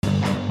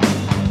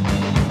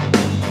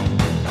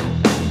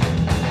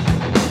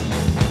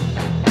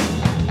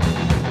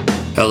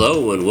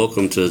Hello, and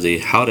welcome to the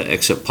How to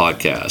Exit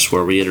podcast,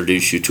 where we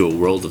introduce you to a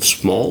world of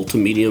small to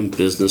medium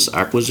business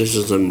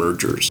acquisitions and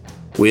mergers.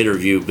 We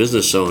interview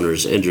business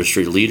owners,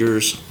 industry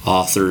leaders,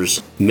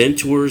 authors,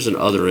 mentors, and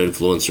other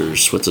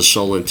influencers with the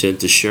sole intent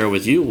to share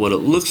with you what it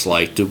looks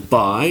like to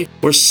buy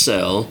or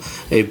sell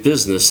a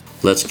business.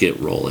 Let's get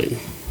rolling.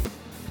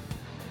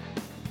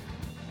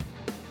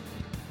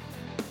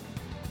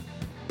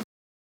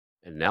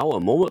 And now a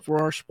moment for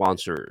our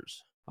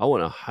sponsors. I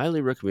want to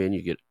highly recommend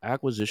you get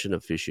Acquisition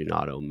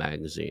Aficionado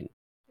magazine.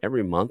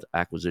 Every month,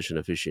 Acquisition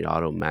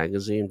Aficionado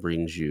magazine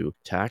brings you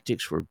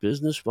tactics for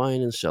business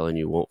buying and selling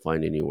you won't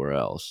find anywhere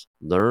else.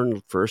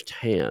 Learn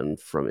firsthand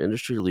from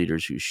industry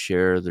leaders who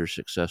share their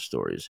success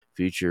stories,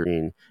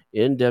 featuring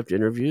in-depth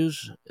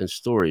interviews and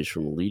stories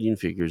from leading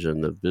figures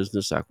in the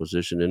business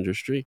acquisition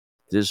industry.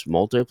 This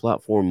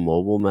multi-platform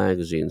mobile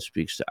magazine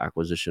speaks to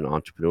acquisition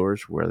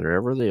entrepreneurs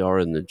wherever they are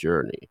in the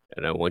journey.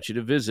 And I want you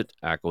to visit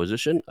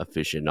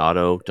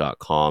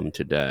acquisitionaficionado.com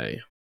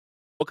today.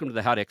 Welcome to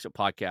the How to Exit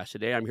podcast.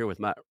 Today I'm here with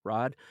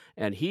Raad,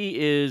 and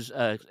he is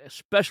a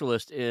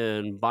specialist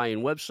in buying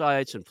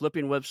websites and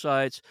flipping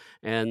websites,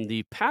 and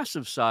the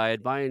passive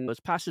side, buying as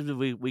passive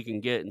as we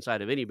can get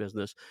inside of any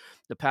business,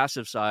 the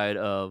passive side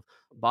of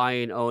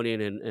buying,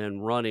 owning,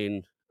 and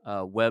running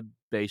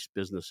web-based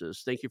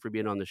businesses. Thank you for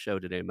being on the show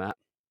today, Matt.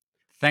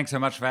 Thanks so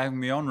much for having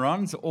me on,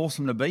 Ron. It's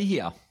awesome to be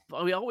here.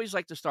 We always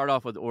like to start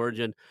off with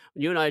origin.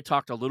 You and I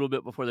talked a little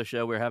bit before the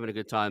show. We were having a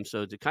good time.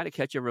 So to kind of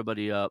catch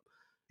everybody up,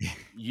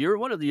 you're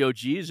one of the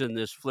OGs in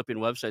this flipping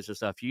websites and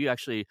stuff. You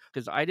actually,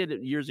 because I did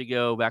it years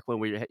ago back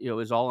when it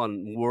was all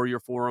on warrior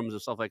forums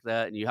and stuff like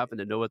that, and you happen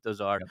to know what those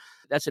are. Yep.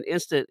 That's an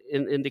instant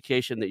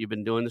indication that you've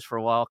been doing this for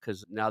a while,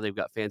 because now they've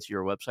got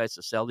fancier websites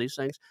to sell these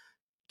things.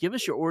 Give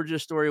us your origin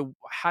story.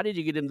 How did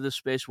you get into this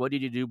space? What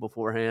did you do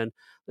beforehand?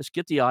 Let's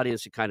get the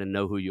audience to kind of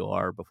know who you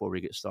are before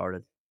we get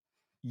started.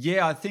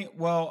 Yeah, I think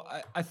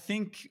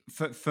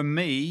for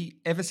me,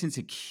 ever since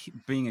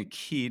being a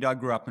kid, I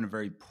grew up in a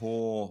very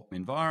poor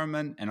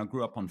environment, and I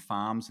grew up on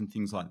farms and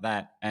things like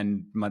that.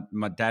 And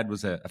my dad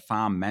was a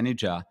farm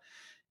manager.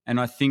 And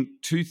I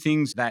think two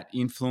things that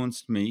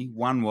influenced me.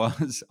 One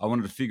was I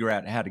wanted to figure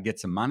out how to get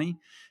some money.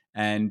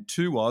 And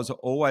two was I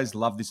always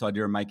loved this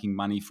idea of making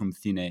money from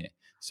thin air.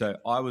 So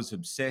I was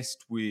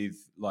obsessed with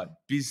like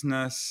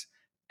business,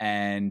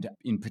 and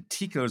in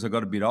particular, as I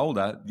got a bit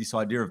older, this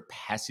idea of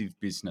passive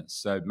business.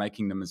 So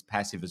making them as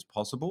passive as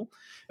possible.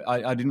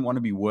 I didn't want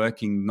to be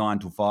working 9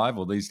 to 5,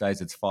 or these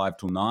days it's 5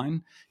 to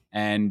 9.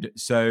 And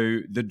so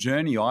the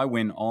journey I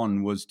went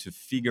on was to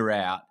figure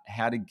out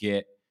how to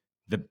get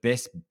the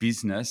best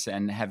business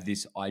and have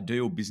this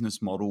ideal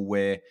business model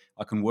where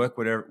I can work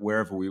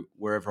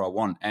wherever I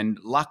want. And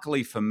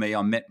luckily for me,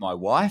 I met my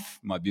wife,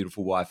 my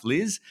beautiful wife,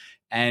 Liz,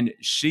 and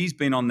she's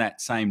been on that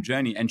same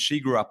journey. And she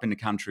grew up in the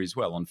country as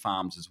well, on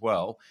farms as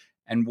well.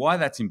 And why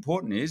that's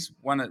important is,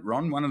 one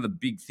of the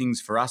big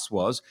things for us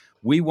was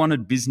we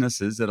wanted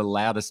businesses that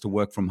allowed us to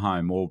work from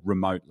home or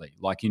remotely,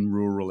 like in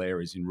rural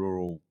areas, in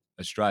rural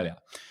Australia.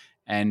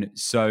 And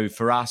so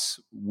for us,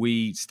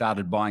 we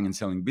started buying and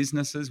selling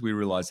businesses. We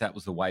realized that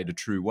was the way to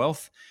true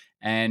wealth.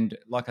 And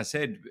like I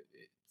said,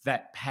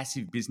 that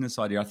passive business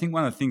idea, I think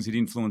one of the things that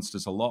influenced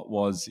us a lot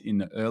was in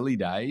the early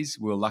days,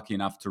 we were lucky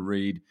enough to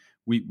read,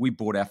 we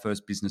bought our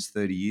first business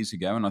 30 years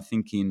ago. And I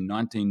think in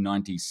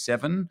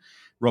 1997,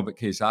 Robert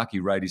Kiyosaki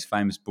wrote his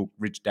famous book,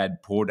 Rich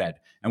Dad, Poor Dad.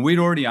 And we'd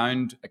already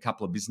owned a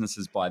couple of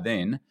businesses by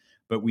then,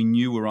 but we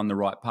knew we were on the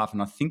right path.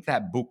 And I think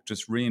that book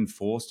just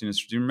reinforced in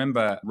us. Do you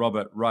remember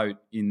Robert wrote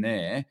in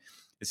there,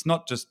 it's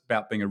not just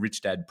about being a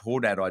rich dad, poor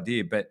dad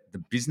idea, but the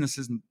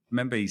businesses,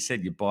 remember he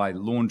said you buy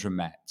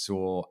laundromats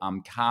or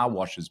car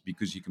washes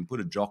because you can put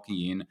a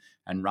jockey in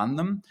and run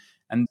them.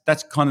 And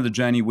that's kind of the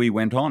journey we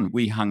went on.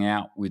 We hung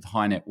out with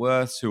high net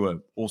worths who are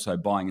also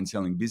buying and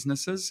selling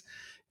businesses.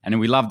 And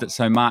we loved it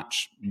so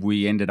much,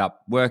 we ended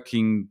up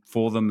working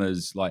for them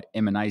as like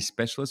M&A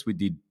specialists. We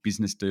did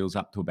business deals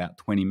up to about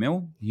 20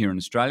 mil here in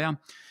Australia.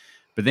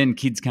 But then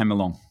kids came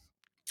along,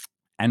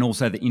 and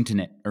also the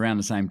internet around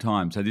the same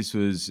time. So this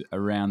was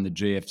around the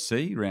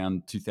GFC,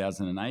 around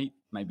 2008,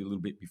 maybe a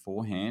little bit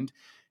beforehand.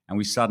 And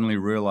we suddenly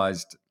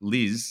realized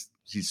Liz,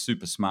 she's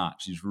super smart.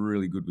 She's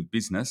really good with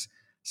business.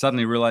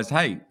 Suddenly realized,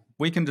 hey,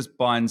 we can just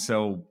buy and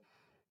sell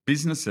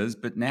businesses,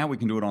 but now we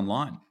can do it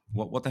online.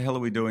 What the hell are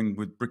we doing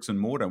with bricks and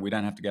mortar? We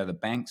don't have to go to the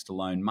banks to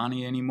loan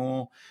money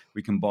anymore.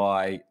 We can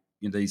buy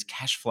these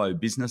cash flow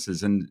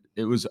businesses. And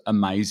it was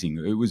amazing.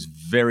 It was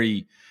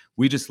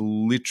we just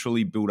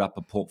literally built up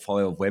a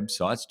portfolio of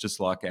websites,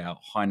 just like our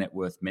high net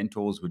worth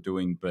mentors were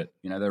doing, but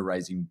they're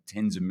raising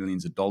tens of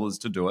millions of dollars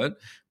to do it.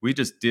 We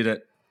just did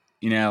it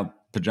in our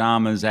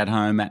pajamas at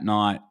home at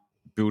night,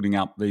 building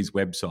up these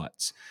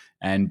websites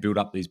and build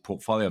up these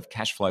portfolio of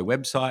cash flow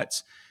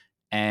websites.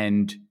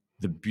 And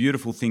the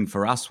beautiful thing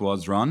for us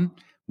was, Ron,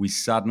 we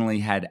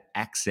suddenly had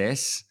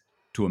access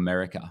to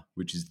America,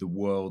 which is the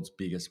world's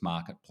biggest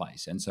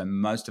marketplace. And so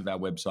most of our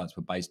websites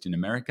were based in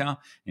America,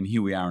 and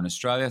here we are in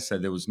Australia. So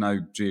there was no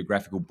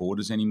geographical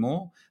borders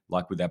anymore,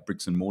 like with our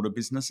bricks and mortar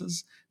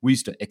businesses. We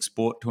used to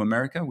export to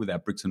America with our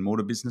bricks and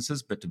mortar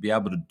businesses, but to be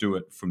able to do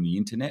it from the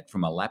internet,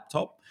 from a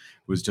laptop,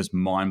 was just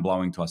mind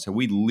blowing to us. So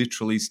we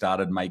literally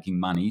started making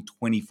money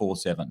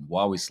 24/7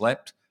 while we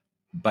slept,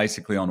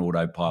 basically on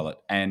autopilot.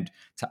 And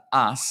to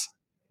us,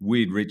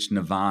 we'd reached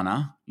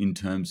nirvana in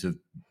terms of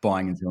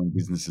buying and selling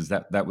businesses.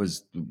 That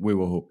was, we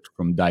were hooked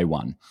from day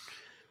one.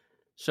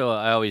 So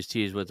I always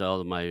tease with all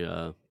of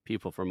my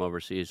people from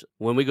overseas.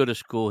 When we go to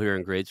school here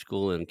in grade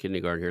school and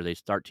kindergarten here, they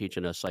start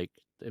teaching us like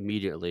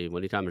immediately.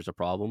 Anytime there's a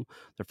problem,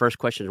 the first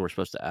question we're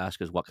supposed to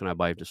ask is, "What can I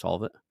buy to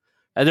solve it?"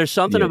 And there's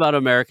something Yeah, about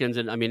Americans,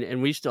 and I mean,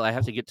 and we still. I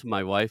have to get to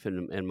my wife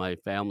and my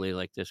family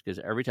like this because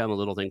every time a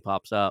little thing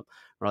pops up,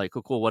 we're like,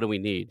 "Cool, cool. What do we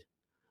need?"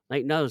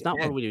 Like, no, it's not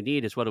yeah, what do we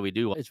need, it's what do we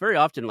do. It's very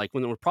often like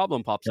when a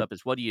problem pops yep, up,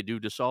 it's what do you do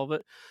to solve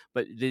it?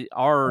 But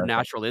our perfect.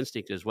 natural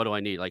instinct is what do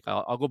I need? Like,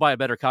 I'll go buy a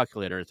better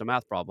calculator. It's a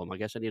math problem. I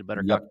guess I need a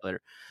better Yep.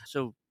 calculator.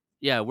 So,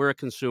 yeah, we're a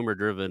consumer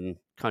driven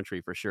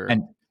country for sure.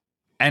 And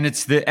and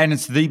it's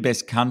the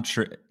best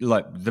country,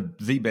 like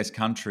the best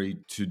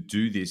country to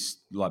do this,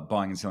 like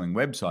buying and selling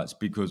websites,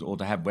 because, or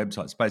to have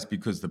website space,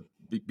 because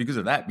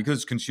of that, because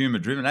it's consumer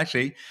driven.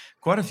 Actually,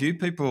 quite a few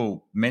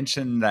people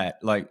mention that,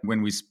 like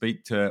when we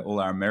speak to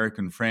all our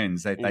American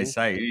friends, they Mhm.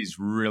 say it is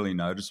really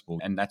noticeable.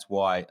 And that's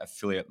why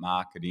affiliate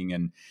marketing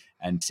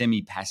and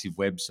semi-passive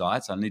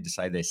websites, I need to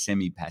say they're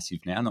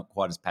semi-passive now, not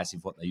quite as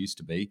passive what they used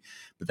to be,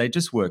 but they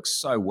just work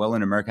so well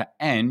in America.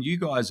 And you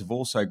guys have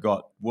also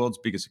got world's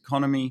biggest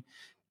economy,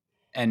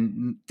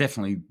 and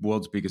definitely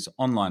world's biggest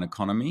online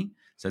economy.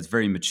 So it's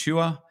very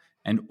mature.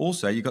 And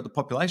also, you've got the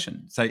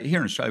population. So here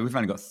in Australia, we've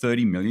only got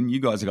 30 million.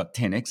 You guys have got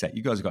 10x that.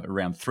 You guys have got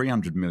around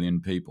 300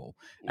 million people,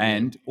 Yeah.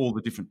 and all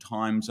the different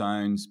time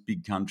zones,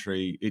 big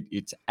country.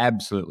 It's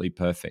absolutely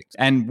perfect.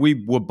 And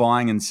we were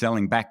buying and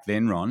selling back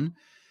then, Ron.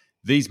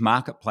 These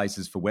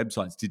marketplaces for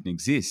websites didn't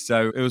exist.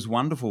 So it was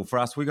wonderful for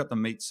us. We got to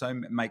make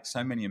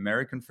so many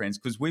American friends,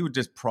 because we would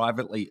just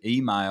privately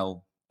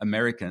email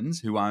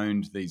Americans who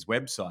owned these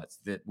websites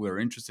that we're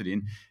interested in,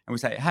 and we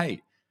say,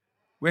 "Hey,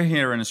 we're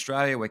here in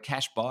Australia. We're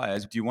cash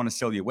buyers. Do you want to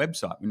sell your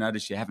website? We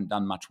notice you haven't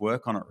done much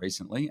work on it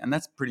recently." And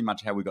that's pretty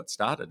much how we got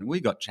started. And we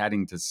got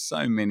chatting to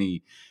so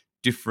many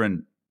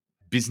different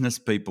business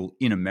people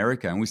in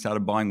America, and we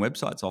started buying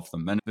websites off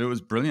them. And it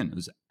was brilliant. It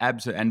was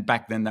absolute. And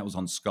back then, that was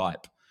on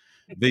Skype.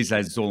 These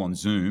days, it's all on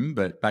Zoom,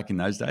 but back in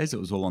those days, it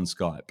was all on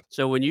Skype.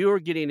 So when you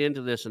were getting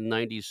into this in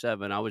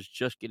 '97, I was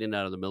just getting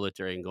out of the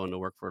military and going to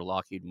work for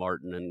Lockheed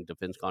Martin and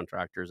defense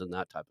contractors and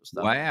that type of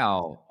stuff.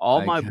 Wow.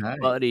 All my Okay.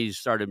 buddies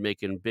started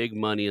making big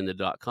money in the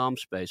dot-com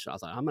space, and I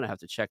thought, "I'm gonna have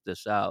to check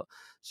this out."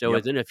 So Yep.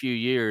 within a few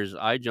years,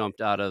 I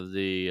jumped out of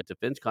the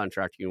defense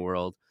contracting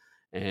world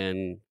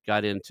and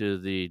got into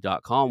the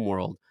dot-com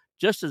world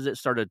just as it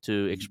started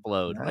to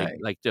explode, Okay.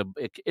 to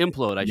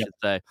implode, I Yep. should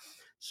say.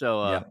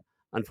 So, Yep.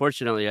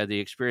 unfortunately, the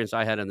experience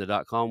I had in the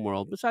dot-com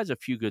world, besides a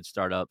few good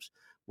startups,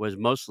 was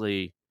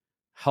mostly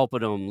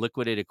helping them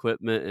liquidate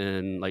equipment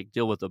and, like,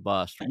 deal with the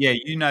bust. Yeah,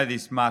 you know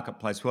this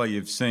marketplace well.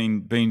 You've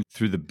been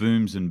through the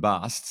booms and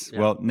busts. Yeah,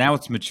 Well, now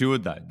it's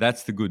matured though.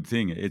 That's the good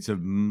thing. It's a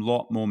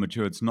lot more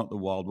mature. It's not the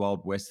wild,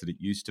 wild west that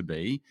it used to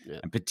be, yeah.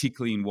 and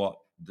particularly in what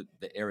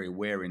the area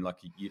we're in. Like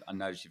I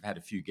noticed you've had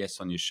a few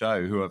guests on your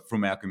show who are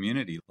from our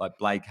community, like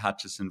Blake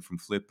Hutchison from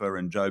Flipper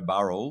and Joe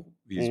Burrell.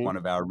 He's Mhm. one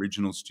of our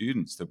original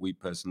students that we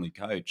personally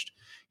coached,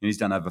 and he's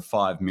done over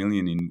 5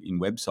 million in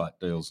website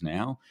deals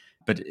now.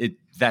 But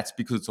that's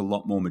because it's a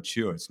lot more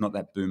mature. It's not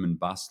that boom and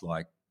bust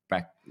like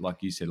back,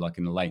 like you said, like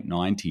in the late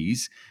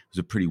 90s. It was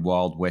a pretty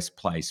wild west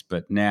place.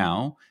 But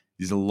now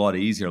is a lot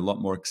easier, a lot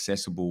more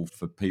accessible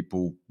for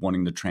people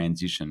wanting to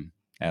transition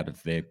out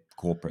of their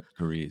corporate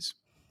careers.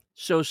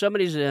 So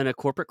somebody's in a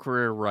corporate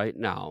career right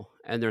now,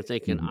 and they're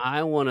thinking, Mhm.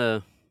 "I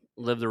wanna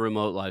live the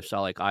remote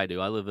lifestyle like I do."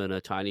 I live in a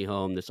tiny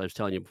home. This I was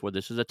telling you before,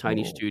 this is a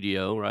tiny Oh,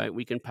 studio, right?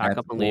 We can pack that's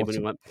up and leave when we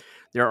awesome. want.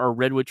 There are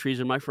redwood trees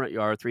in my front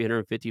yard,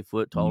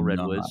 350-foot tall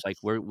redwoods, like,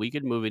 Nice. we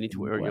could move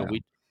anywhere, Wow.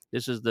 we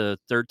this is the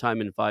 3rd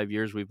time in 5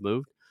 years we've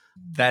moved.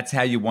 That's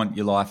how you want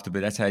your life to be.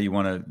 That's how you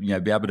want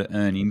to, be able to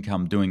earn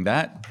income doing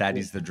that. That Mm.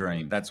 is the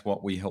dream. That's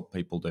what we help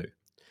people do.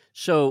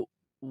 So,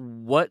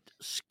 what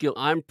skill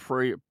I'm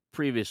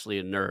previously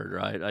a nerd,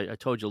 right? I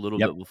told you a little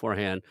Yep. bit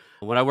beforehand.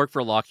 When I worked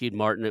for Lockheed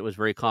Martin, it was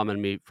very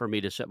common for me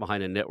to sit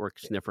behind a network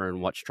sniffer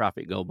and watch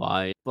traffic go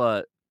by.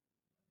 But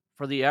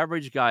for the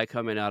average guy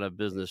coming out of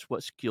business,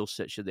 what skill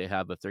set should they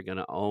have if they're going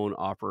to own,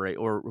 operate,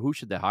 or who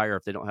should they hire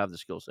if they don't have the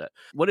skill set?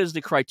 What is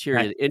the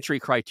criteria, the entry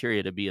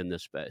criteria to be in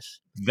this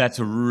space? That's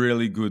a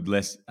really good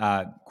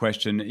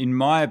question. In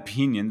my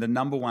opinion, the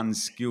number one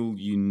skill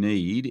you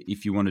need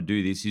if you want to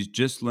do this is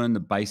just learn the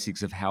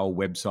basics of how a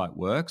website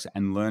works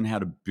and learn how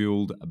to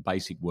build a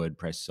basic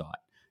WordPress site.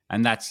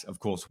 And that's, of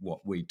course,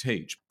 what we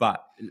teach.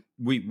 But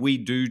we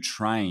do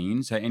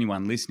train. So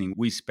anyone listening,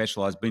 we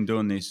specialize. Been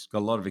doing this,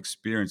 got a lot of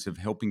experience of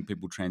helping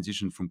people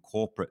transition from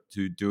corporate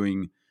to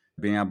doing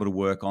being able to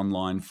work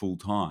online full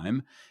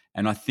time.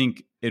 And I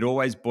think it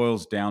always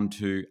boils down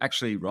to,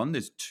 actually, Ron,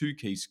 there's two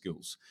key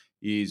skills.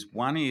 Is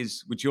one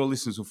is, which your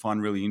listeners will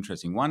find really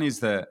interesting. One is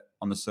the,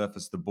 on the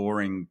surface, the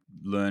boring,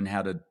 learn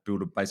how to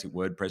build a basic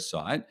WordPress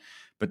site.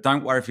 But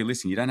don't worry if you're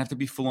listening, you don't have to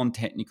be full on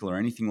technical or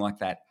anything like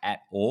that at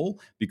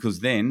all, because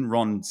then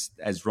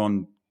as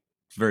Ron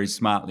very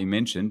smartly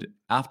mentioned,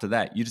 after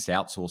that you just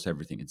outsource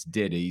everything. It's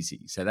dead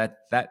easy. So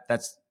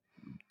that's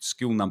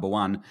skill number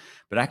one.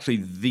 But actually,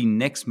 the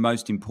next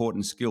most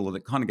important skill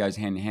that kind of goes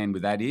hand in hand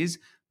with that is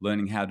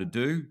learning how to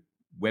do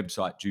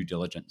website due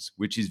diligence,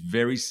 which is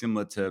very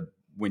similar to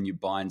when you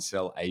buy and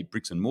sell a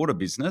bricks and mortar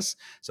business.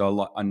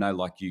 So I know,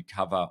 like you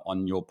cover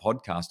on your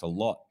podcast a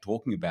lot,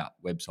 talking about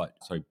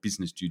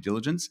business due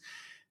diligence.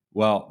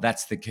 Well,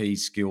 that's the key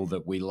skill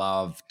that we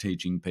love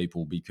teaching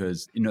people,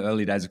 because in the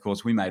early days, of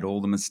course, we made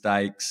all the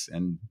mistakes,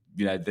 and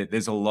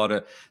there's a lot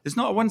of, there's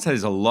not, I wouldn't say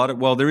there's a lot of,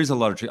 well, there is a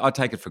lot of, I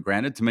take it for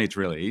granted. To me, it's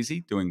really easy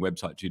doing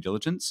website due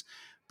diligence,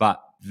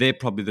 but they're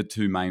probably the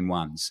two main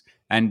ones,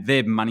 and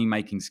they're money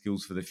making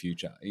skills for the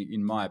future.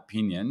 In my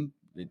opinion,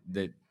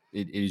 it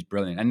is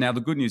brilliant. And now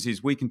the good news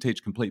is we can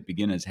teach complete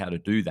beginners how to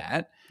do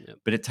that, Yep.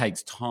 but it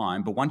takes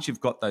time. But once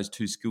you've got those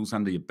two skills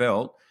under your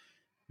belt,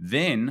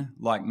 then,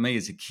 like me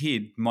as a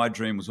kid, my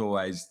dream was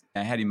always,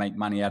 how do you make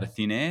money out of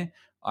thin air?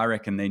 I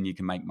reckon then you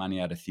can make money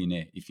out of thin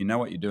air. If you know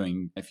what you're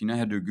doing, if you know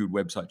how to do good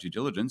website due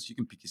diligence, you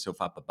can pick yourself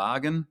up a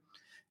bargain.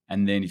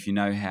 And then if you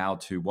know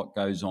what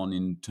goes on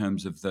in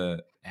terms of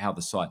how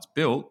the site's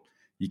built,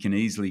 you can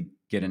easily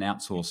get an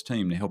outsourced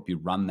team to help you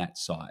run that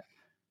site.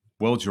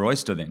 World's your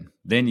oyster then.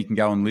 Then you can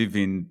go and live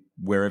in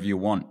wherever you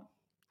want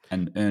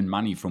and earn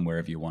money from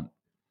wherever you want.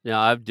 Yeah,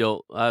 I've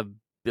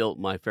built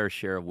my fair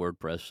share of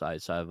WordPress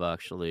sites. I've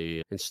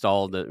actually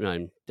installed it, and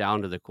I'm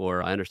down to the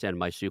core. I understand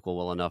MySQL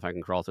well enough. I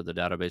can crawl through the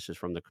databases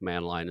from the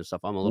command line and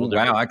stuff. I'm a Oh, little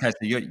different. wow. Okay.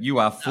 So you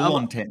are full I'm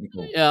on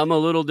technical. Yeah, I'm a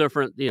little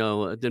different,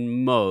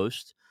 than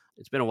most.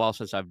 It's been a while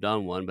since I've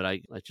done one, but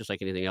I just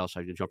like anything else,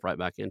 I can jump right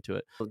back into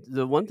it.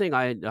 The one thing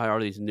I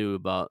already knew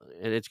about,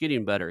 and it's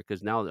getting better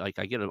because now, like,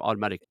 I get an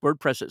automatic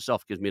WordPress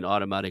itself gives me an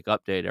automatic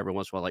update every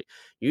once in a while, like,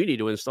 you need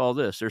to install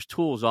this. There's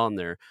tools on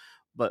there,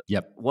 but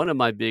Yep. one of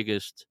my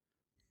biggest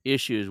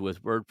issues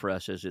with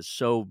WordPress is it's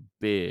so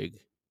big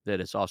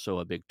that it's also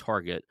a big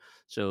target.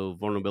 So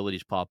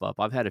vulnerabilities pop up.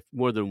 I've had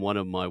more than one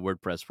of my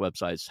WordPress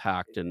websites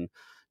hacked and,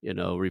 Yep.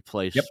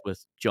 replaced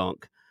with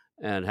junk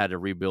and had to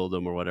rebuild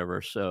them or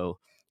whatever. So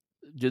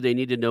do they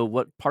need to know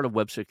what part of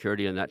web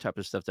security and that type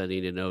of stuff they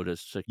need to know to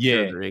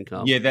secure Yeah. their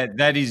income? Yeah,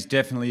 that is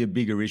definitely a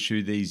bigger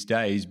issue these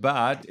days,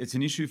 but it's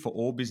an issue for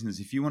all business.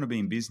 If you want to be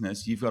in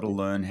business, you've got to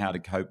learn how to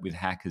cope with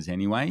hackers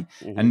anyway.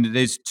 Mm-hmm. And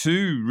there's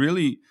two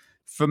really,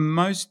 for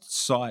most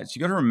sites, you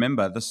got to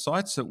remember the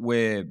sites that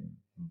we're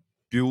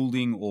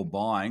building or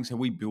buying, so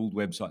we build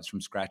websites from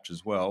scratch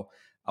as well,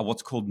 are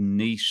what's called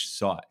niche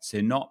sites.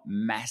 They're not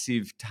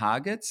massive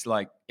targets.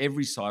 Like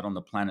every site on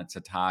the planet's a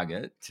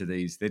target to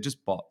these. They're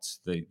just bots,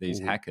 these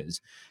Mm-hmm.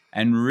 hackers.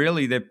 And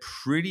really, they're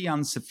pretty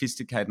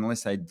unsophisticated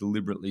unless they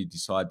deliberately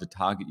decide to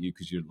target you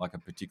because you're like a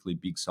particularly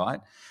big site.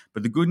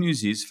 But the good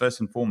news is,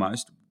 first and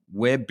foremost,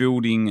 we're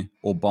building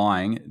or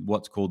buying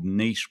what's called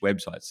niche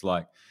websites,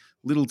 like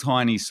little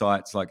tiny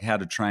sites like how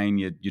to train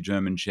your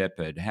German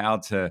Shepherd,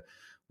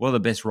 what are the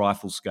best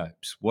rifle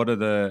scopes, what are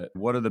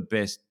the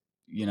best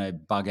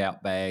bug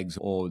out bags,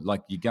 or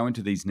like you go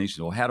into these niches,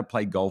 or how to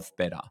play golf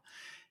better.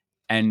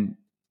 And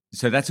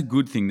so that's a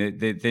good thing.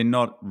 They're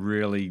not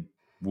really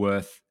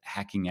worth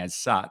hacking as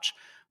such.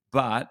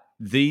 But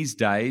these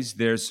days,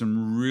 there are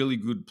some really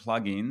good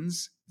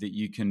plugins that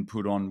you can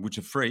put on, which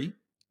are free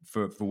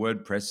for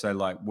WordPress. So,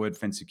 like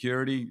WordFence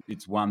Security,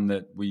 it's one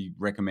that we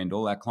recommend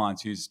all our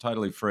clients use. It's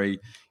totally free.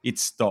 It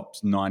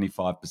stops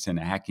 95% of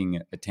hacking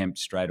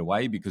attempts straight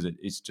away because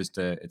it's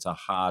a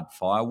hard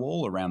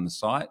firewall around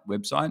the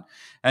website.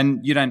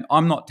 And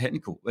I'm not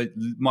technical.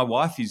 My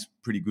wife is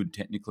pretty good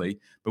technically,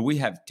 but we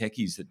have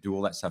techies that do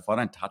all that stuff. I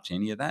don't touch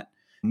any of that,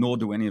 nor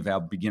do any of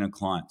our beginner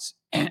clients.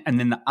 And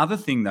then the other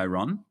thing though,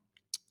 Ron,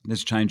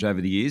 that's changed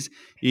over the years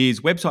is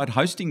website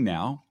hosting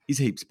now is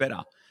heaps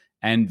better.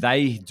 And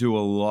they do a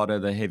lot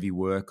of the heavy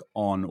work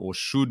on, or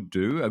should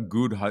do, a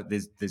good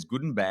there's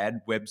good and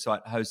bad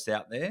website hosts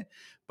out there,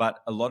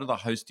 but a lot of the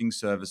hosting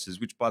services,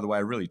 which by the way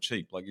are really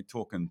cheap, like you're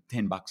talking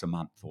 $10 a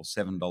month or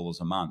 $7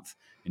 a month,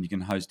 and you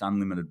can host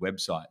unlimited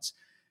websites.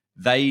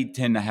 They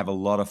tend to have a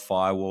lot of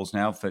firewalls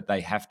now,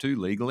 they have to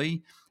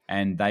legally,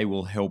 and they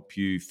will help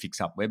you fix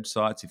up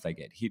websites if they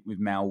get hit with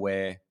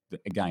malware,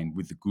 again,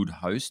 with the good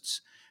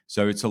hosts.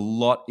 So it's a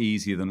lot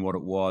easier than what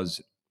it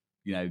was,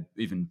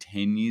 even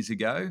 10 years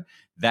ago.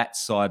 That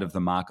side of the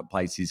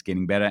marketplace is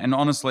getting better. And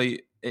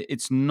honestly,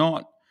 it's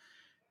not,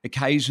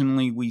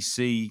 occasionally we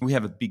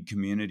have a big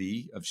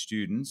community of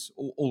students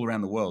all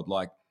around the world,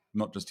 like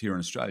not just here in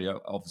Australia,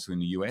 obviously in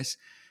the US.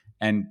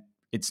 And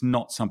it's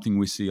not something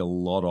we see a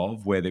lot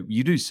of,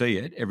 you do see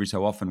it every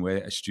so often where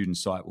a student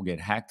site will get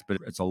hacked, but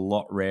it's a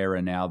lot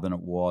rarer now than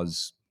it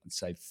was let's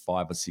say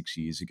 5 or 6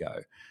 years ago.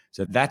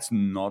 So that's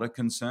not a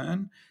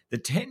concern. The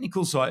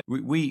technical side,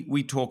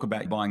 we talk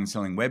about buying and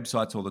selling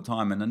websites all the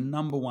time. And the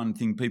number one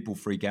thing people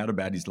freak out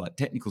about is like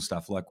technical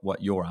stuff, like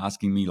what you're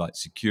asking me, like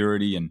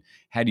security and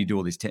how do you do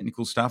all this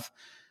technical stuff.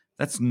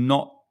 That's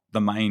not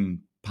the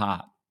main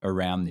part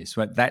around this.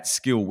 Right? That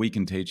skill we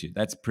can teach you.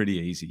 That's pretty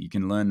easy. You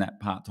can learn that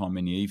part-time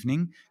in the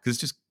evening because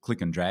it's just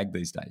click and drag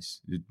these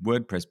days.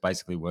 WordPress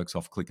basically works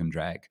off click and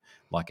drag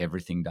like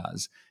everything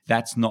does.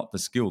 That's not the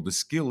skill. The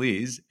skill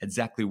is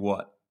exactly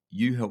what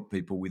you help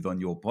people with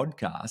on your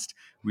podcast,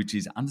 which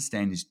is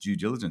understanding this due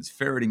diligence,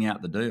 ferreting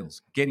out the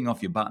deals, getting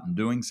off your butt and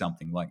doing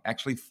something, like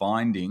actually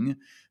finding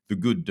the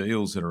good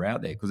deals that are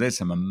out there, because there's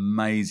some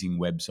amazing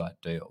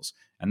website deals.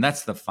 And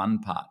that's the fun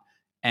part.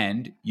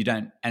 And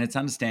it's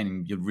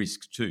understanding your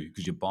risks too,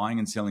 because you're buying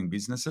and selling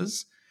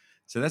businesses.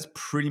 So that's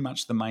pretty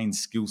much the main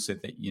skill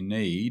set that you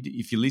need.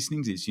 If you're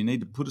listening to this, you need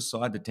to put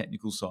aside the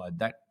technical side.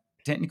 That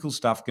technical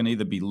stuff can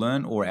either be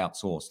learned or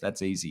outsourced.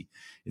 That's easy.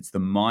 It's the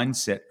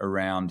mindset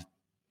around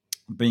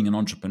being an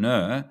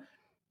entrepreneur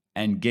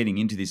and getting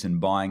into this and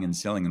buying and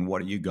selling. And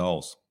what are your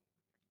goals?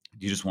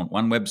 Do you just want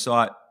one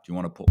website? Do you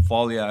want a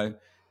portfolio? Do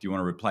you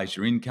want to replace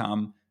your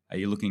income? Are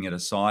you looking at a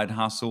side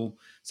hustle?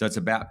 So it's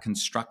about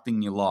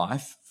constructing your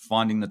life,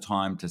 finding the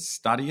time to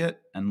study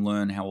it and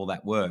learn how all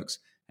that works,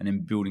 and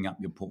then building up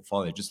your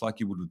portfolio, just like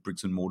you would with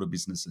bricks and mortar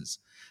businesses.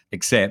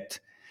 Except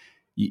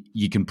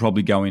you can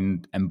probably go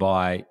in and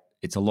buy,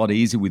 it's a lot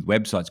easier with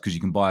websites because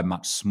you can buy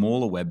much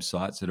smaller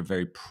websites that are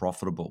very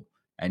profitable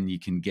and you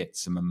can get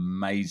some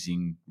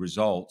amazing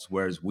results.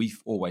 Whereas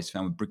we've always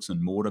found with bricks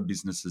and mortar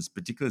businesses,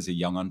 particularly as a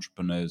young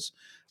entrepreneurs,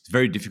 it's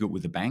very difficult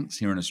with the banks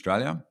here in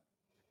Australia.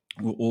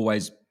 We're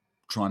always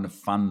trying to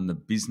fund the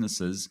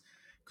businesses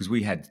because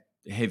we had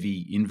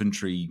heavy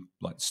inventory,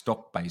 like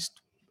stock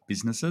based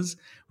businesses.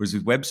 Whereas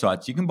with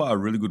websites, you can buy a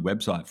really good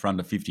website for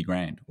under 50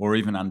 grand or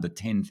even under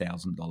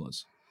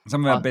 $10,000.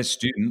 Some of our Uh, best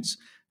students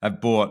have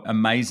bought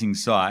amazing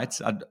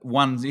sites.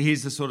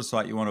 Here's the sort of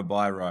site you want to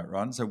buy, right,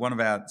 Ron? So one of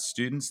our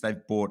students,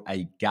 they've bought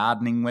a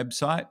gardening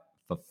website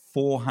for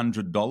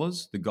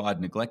 $400. The guy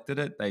had neglected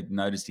it. They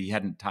noticed he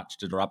hadn't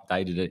touched it or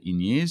updated it in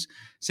years.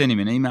 Sent him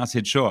an email,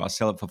 said, "Sure, I'll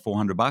sell it for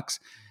 $400."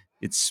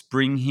 It's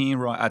spring here,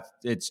 right?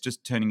 It's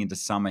just turning into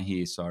summer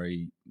here.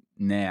 Sorry,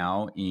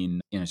 now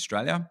in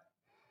Australia,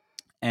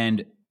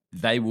 and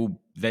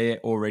they're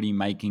already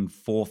making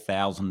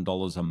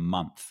 $4,000 a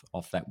month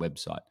off that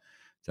website.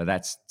 So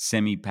that's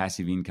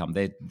semi-passive income.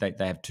 They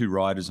have two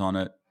riders on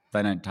it.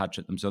 They don't touch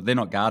it themselves. They're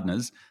not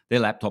gardeners. They're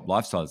laptop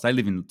lifestyles. They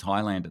live in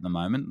Thailand at the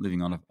moment,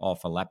 living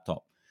off a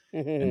laptop.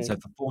 And so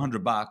for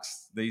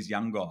 $400, these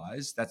young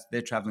guys,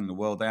 they're traveling the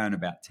world. They own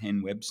about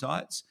 10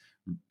 websites,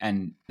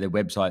 and their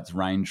websites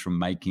range from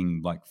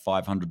making like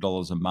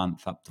 $500 a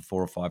month up to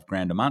 4 or 5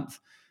 grand a month.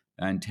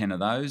 And 10 of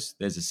those,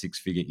 there's a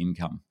six-figure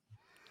income.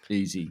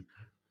 Easy.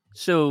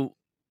 so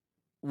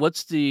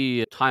what's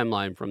the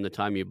timeline from the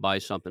time you buy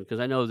something? Because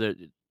I know that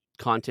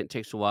content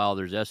takes a while,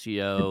 there's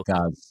It SEO.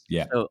 does.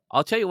 Yeah. So,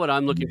 I'll tell you what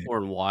I'm looking Yeah. for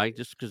and why,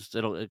 just 'cause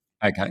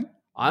Okay.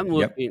 I'm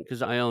Yep. looking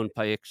because I own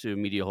Paixu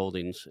Media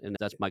Holdings, and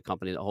that's my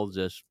company that holds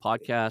this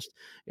podcast.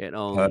 It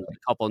owns a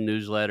Perfect. couple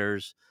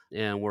newsletters,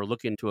 and we're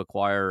looking to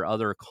acquire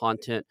other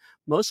content,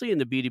 mostly in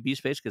the B2B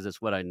space because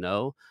that's what I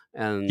know,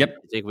 and Yep.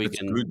 I think we That's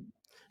can. good.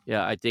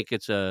 Yeah, I think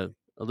it's a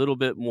little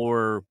bit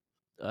more,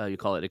 you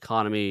call it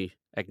economy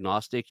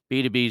agnostic.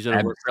 B2B is gonna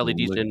work fairly Absolutely.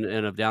 decent,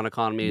 and a down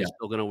economy is Yeah.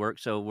 still gonna work,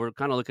 so we're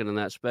kinda looking in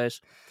that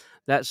space.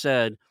 That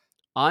said,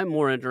 I'm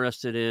more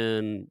interested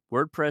in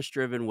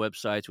WordPress-driven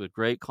websites with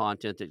great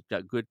content that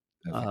got good,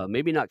 Perfect.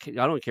 maybe not I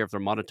don't care if they're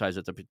monetized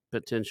at the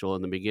potential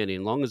in the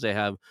beginning, long as they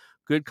have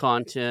good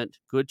content,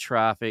 good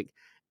traffic,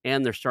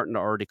 and they're starting to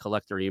already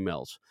collect their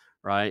emails,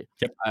 right?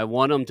 Yep. I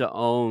want them to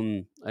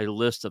own a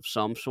list of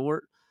some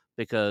sort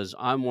because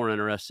I'm more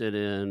interested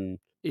in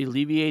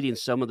alleviating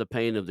some of the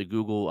pain of the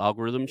Google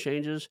algorithm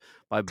changes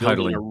by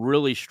building Totally. a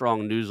really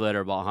strong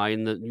newsletter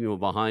behind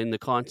the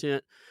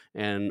content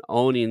and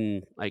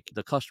owning, like,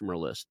 the customer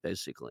list,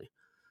 basically.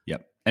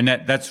 Yep. And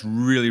that's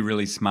really,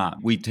 really smart.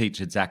 We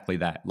teach exactly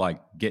that.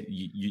 Like get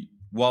you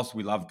whilst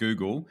we love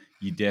Google,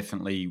 you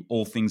definitely,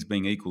 all things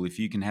being equal, if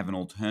you can have an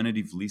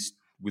alternative list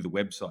with a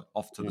website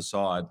off to the Mhm,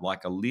 side,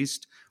 like a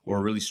list or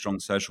a mhm, really strong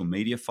social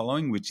media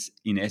following, which is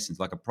in essence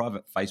like a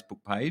private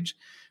Facebook page.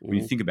 When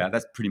you mhm, think about it,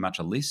 that's pretty much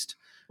a list,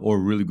 or a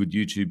really good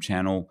YouTube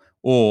channel.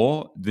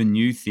 Or the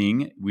new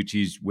thing, which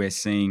is we're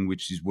seeing,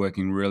 which is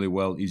working really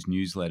well, is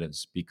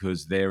newsletters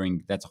because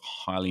that's a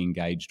highly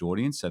engaged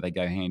audience. So they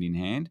go hand in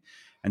hand.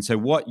 And so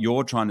what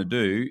you're trying to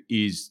do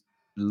is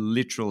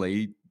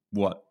literally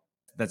what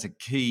that's a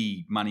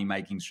key money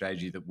making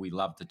strategy that we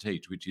love to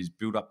teach, which is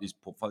build up this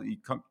portfolio.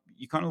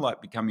 You kind of like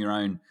become your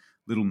own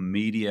little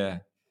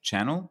media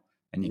channel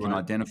and you can right,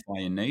 identify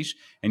your niche.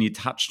 And you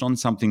touched on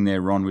something there,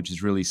 Ron, which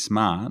is really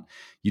smart.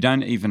 You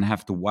don't even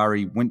have to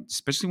worry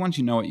especially once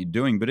you know what you're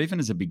doing, but even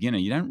as a beginner,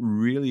 you don't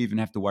really even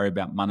have to worry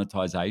about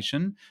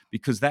monetization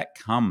because that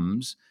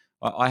comes.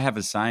 I have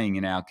a saying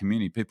in our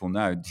community, people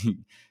know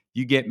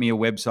you get me a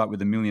website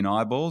with 1 million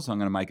eyeballs, I'm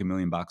going to make $1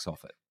 million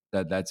off it.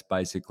 That's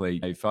basically,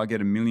 if I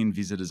get 1 million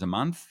visitors a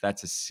month,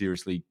 that's a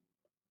seriously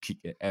kick,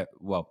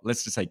 well,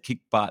 let's just say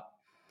kick butt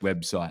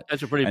website. And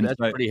That's a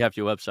so pretty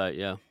hefty website,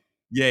 yeah.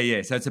 yeah,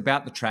 yeah. So it's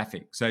about the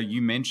traffic. So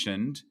you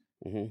mentioned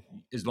Mhm.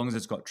 as long as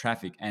it's got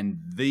traffic. And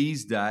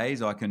these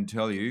days, I can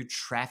tell you,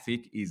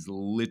 traffic is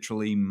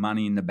literally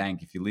money in the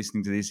bank. If you're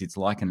listening to this, it's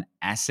like an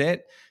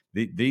asset.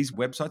 These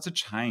websites are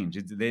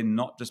changed. They're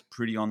not just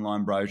pretty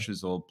online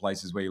brochures or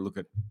places where you look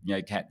at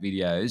cat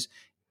videos.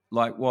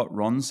 Like what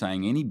Ron's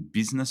saying, any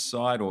business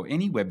site or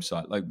any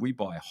website, like we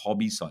buy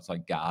hobby sites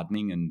like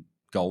gardening and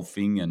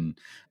golfing and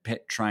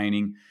pet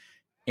training.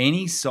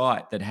 Any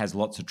site that has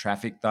lots of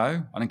traffic,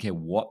 though, I don't care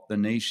what the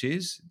niche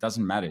is, it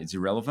doesn't matter. It's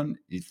irrelevant.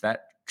 If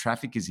that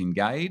traffic is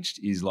engaged,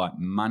 is like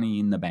money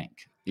in the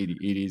bank.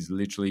 It is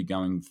literally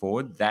going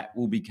forward. That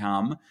will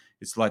become,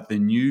 it's like the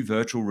new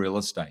virtual real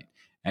estate.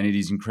 And it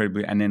is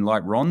incredibly, and then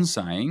like Ron's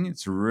saying,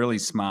 it's a really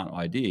smart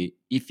idea.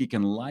 If you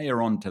can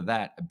layer onto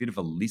that a bit of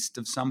a list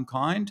of some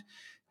kind,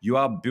 you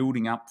are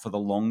building up for the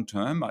long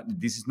term.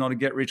 This is not a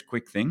get rich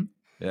quick thing.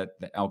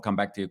 I'll come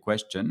back to your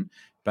question.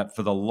 But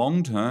for the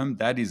long term,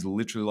 that is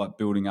literally like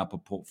building up a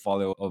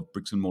portfolio of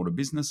bricks and mortar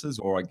businesses,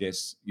 or I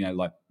guess,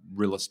 like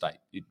real estate.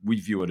 We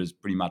view it as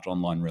pretty much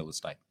online real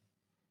estate.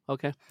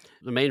 Okay.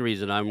 The main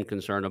reason I'm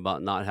concerned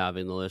about not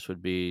having the list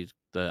would be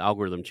the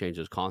algorithm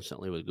changes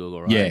constantly with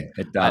Google, right? Yeah,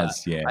 it I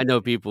does. Yeah. I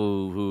know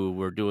people who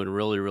were doing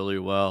really, really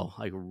well,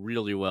 like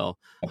really well,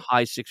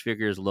 high 6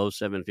 figures, low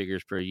 7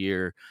 figures per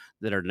year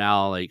that are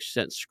now like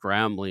sent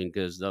scrambling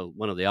because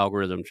one of the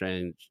algorithm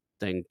change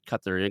thing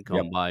cut their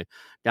income Yep. by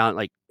down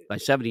like by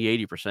 70,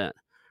 80%,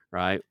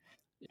 right?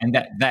 And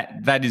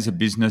that is a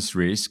business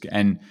risk.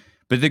 And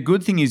but the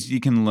good thing is you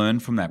can learn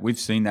from that. We've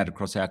seen that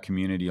across our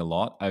community a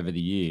lot over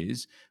the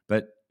years.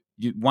 But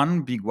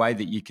one big way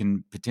that you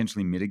can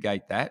potentially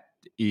mitigate that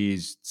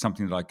is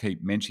something that I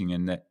keep mentioning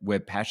and that we're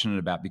passionate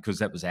about, because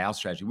that was our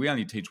strategy. We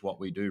only teach what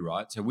we do,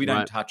 right? So we don't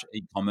Right, touch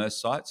e-commerce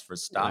sites for a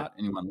right. start.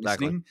 Anyone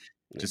Exactly. listening,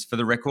 Yeah. just for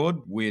the record,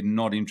 we're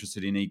not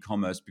interested in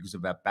e-commerce because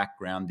of our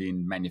background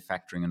in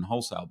manufacturing and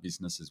wholesale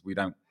businesses. We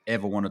don't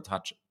ever want to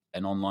touch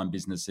an online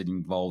business that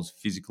involves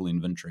physical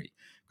inventory,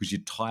 because you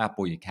tie up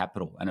all your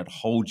capital and it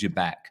holds you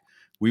back.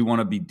 We want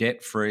to be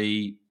debt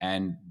free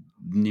and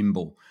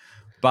nimble.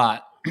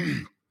 But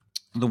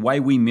the way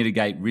we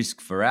mitigate risk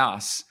for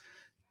us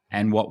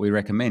and what we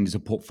recommend is a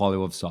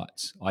portfolio of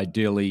sites,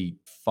 ideally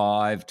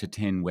 5 to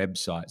 10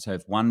 websites. So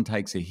if one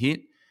takes a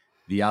hit,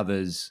 the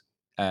others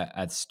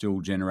are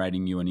still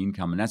generating you an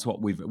income. And that's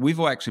what we've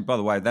actually, by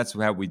the way, that's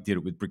how we did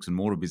it with bricks and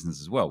mortar business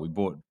as well. We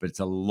bought, but it's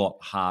a lot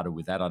harder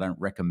with that. I don't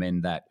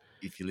recommend that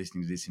if you're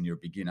listening to this and you're a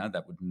beginner.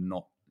 That would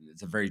not,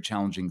 it's a very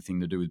challenging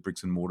thing to do with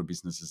bricks and mortar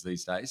businesses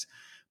these days.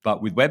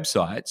 But with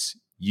websites,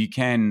 you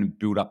can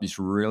build up this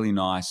really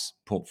nice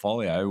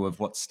portfolio of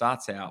what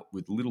starts out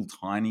with little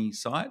tiny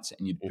sites,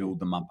 and you Mhm. build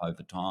them up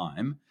over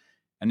time.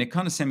 And they're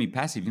kind of semi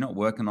passive. You're not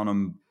working on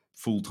them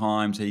full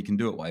time, so you can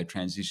do it while you're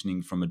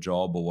transitioning from a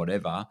job or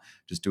whatever.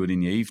 Just do it in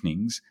the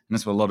evenings. And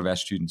that's what a lot of our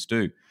students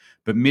do.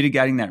 But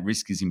mitigating that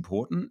risk is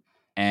important.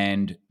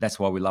 And that's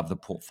why we love the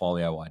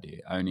portfolio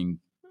idea, owning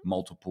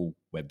multiple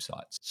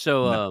websites.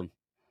 So, And that,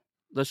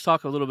 let's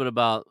talk a little bit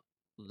about,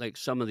 like,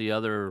 some of the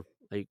other,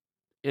 like,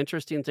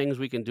 interesting things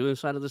we can do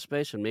inside of the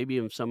space and maybe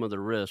even some of the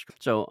risk.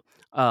 So,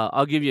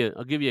 I'll give you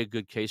a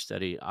good case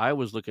study. I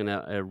was looking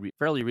at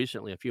fairly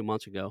recently, a few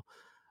months ago,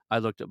 I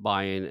looked at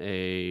buying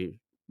a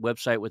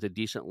website with a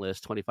decent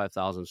list,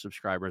 25,000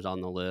 subscribers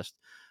on the list.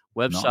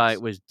 Website nice.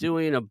 was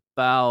doing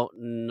about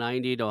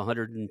 90 to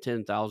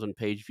 110,000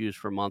 page views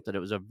per month, and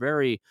it was a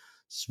very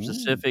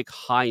Ooh, specific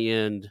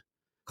high-end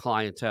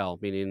clientele,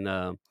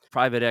 meaning,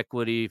 private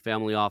equity,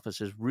 family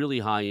offices, really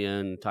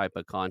high-end type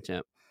of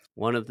content.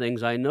 One of the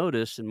things I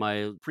noticed in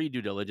my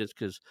pre-due diligence,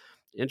 because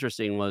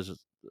interesting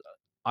was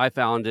I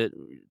found it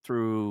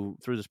through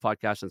this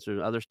podcast and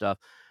through other stuff.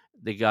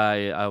 The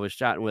guy I was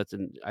chatting with,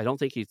 and I don't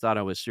think he thought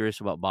I was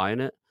serious about buying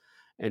it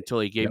until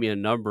he gave yep. me a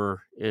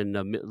number in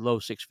the low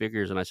six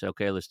figures, and I said,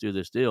 "Okay, let's do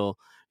this deal."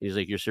 And he's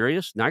like, "You're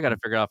serious? Now I got to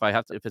figure out if I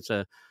have to, if it's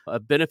a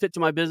benefit to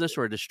my business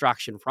or a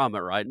distraction from it,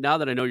 right? Now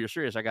that I know you're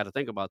serious, I got to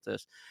think about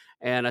this."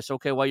 And I said,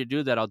 "Okay, while you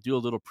do that, I'll do a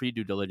little pre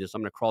due diligence.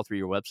 I'm going to crawl through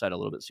your website a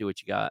little bit, see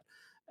what you got."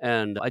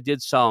 And I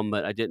did some,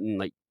 but I didn't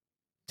like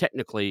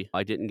technically,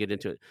 I didn't get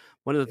into it.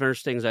 One of the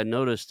first things I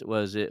noticed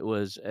was it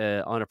was,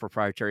 on a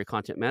proprietary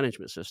content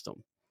management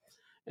system,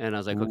 and I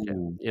was like, "Okay,"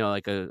 Ooh,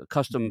 like a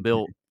custom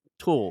built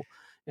tool,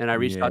 and I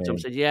reached out to him and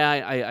yeah. said,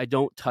 "Yeah, I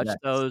don't touch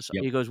That's, those."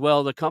 yep. He goes,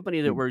 "Well, the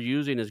company that Good. we're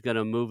using is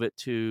gonna move it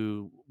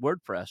to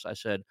WordPress." I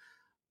said,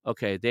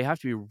 "Okay, they have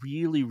to be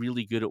really,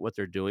 really good at what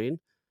they're doing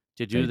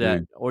to They do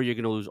that, do. or you're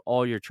gonna lose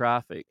all your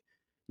traffic."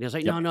 And he was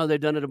like, "No, Yep. no, they've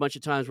done it a bunch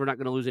of times. We're not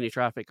gonna lose any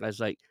traffic." And I was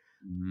like,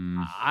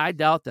 Mm, I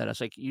doubt that.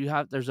 It's like you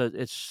have there's a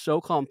it's so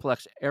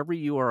complex. Every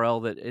URL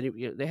that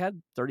they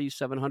had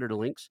 3,700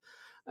 links,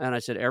 and I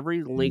said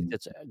every link mm,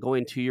 that's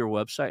going to your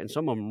website, and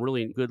some of them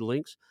really good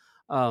links.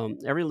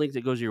 Every link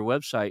that goes to your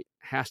website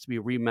has to be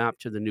remapped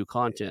to the new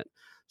content.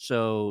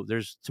 So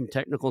there's some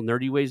technical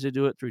nerdy ways to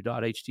do it through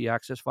 .ht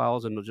access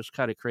files and just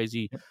kind of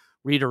crazy yep.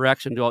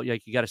 redirects and do all,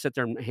 like, you gotta sit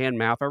there and hand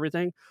map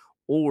everything,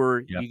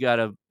 or Yep. you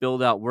gotta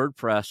build out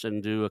WordPress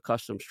and do a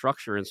custom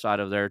structure inside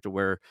of there to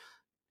where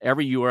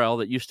every URL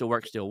that used to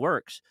work still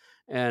works.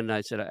 And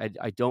I said,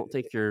 I don't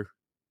think your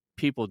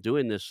people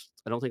doing this,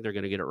 I don't think they're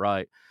gonna get it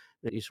right."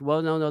 And he said,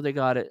 "Well, no, no, they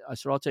got it." I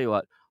said, "I'll tell you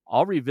what,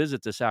 I'll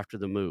revisit this after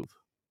the move."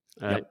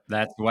 Alright? Yep,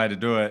 that's the way to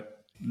do it.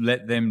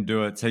 Let them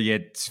do it. So yeah,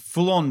 it's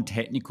full on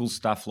technical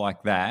stuff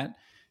like that,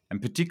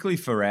 and particularly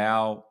for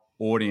our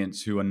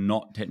audience who are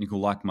not technical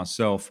like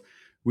myself,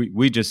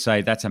 we just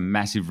say that's a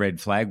massive red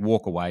flag.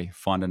 Walk away,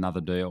 find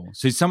another deal.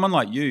 So someone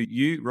like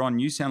you Ron,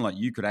 you sound like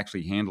you could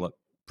actually handle it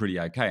pretty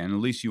okay, and at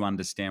least you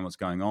understand what's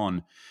going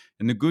on.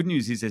 And the good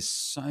news is there's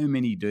so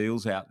many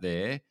deals out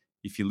there.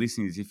 If you're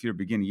listening, if you're a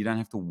beginner, you don't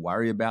have to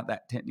worry about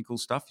that technical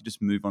stuff. You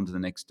just move on to the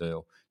next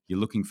deal. You're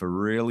looking for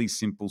really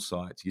simple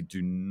sites. You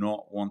do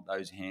not want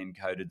those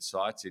hand-coded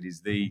sites.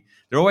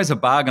 They're always a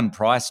bargain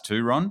price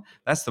too, Ron.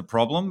 That's the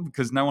problem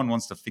because no one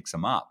wants to fix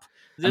them up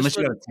This unless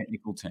you one got a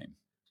technical team.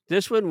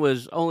 this one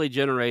was only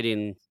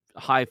generating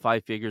high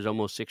 5 figures,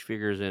 almost 6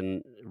 figures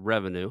in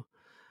revenue,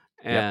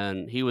 Yep.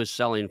 and he was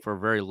selling for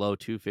very low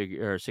 2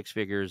 figure or 6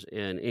 figures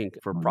in ink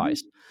for Oh,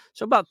 price.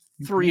 So about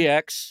okay.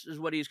 3x is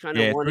what he's kinda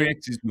Yeah, wanting.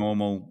 3x is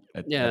normal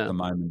at Yeah. the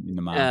moment in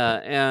the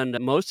market. And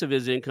most of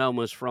his income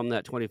was from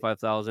that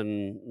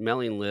 25,000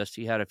 mailing list.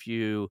 He had a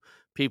few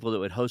people that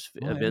would host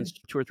Oh, yeah. events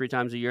 2 or 3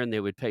 times a year, and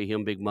they would pay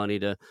him big money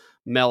to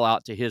mail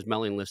out to his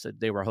mailing list that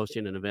they were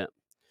hosting an event.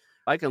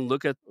 I can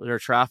look at their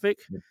traffic,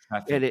 The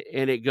traffic.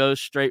 and it goes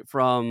straight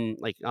from,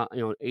 like,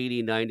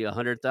 80, 90,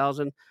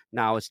 100,000.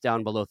 Now it's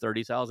down below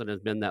 30,000.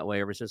 It's been that way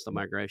ever since the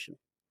migration.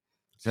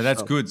 So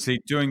that's So good. See,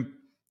 doing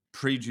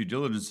pre-due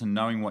diligence and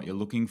knowing what you're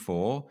looking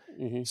for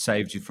mhm.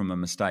 saves you from a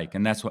mistake,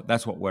 and that's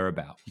what we're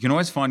about. You can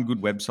always find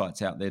good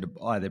websites out there to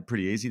buy. They're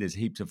pretty easy. There's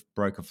heaps of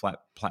broker flat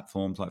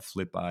platforms like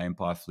Flipper,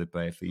 Empire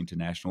Flipper, FE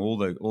International,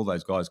 all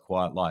those guys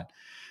quite light.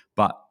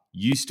 But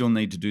you still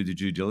need to do the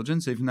due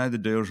diligence, even though the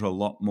deals are a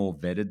lot more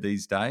vetted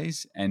these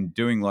days. And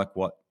doing like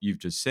what you've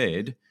just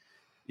said,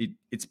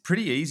 it's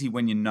pretty easy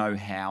when you know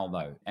how,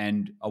 though.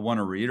 And I want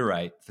to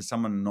reiterate for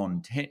someone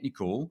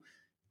non-technical,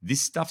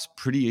 this stuff's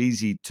pretty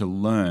easy to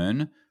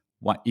learn.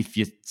 What if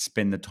you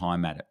spend the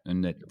time at it,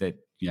 and that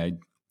I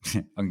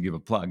can give a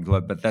plug,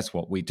 but that's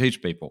what we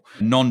teach people,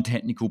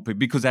 non-technical people,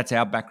 because that's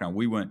our background.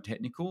 We weren't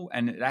technical,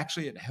 and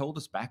it held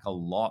us back a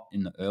lot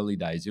in the early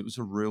days. It was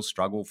a real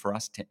struggle for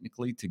us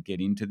technically to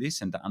get into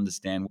this and to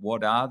understand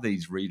what are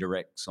these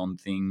redirects on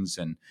things,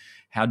 and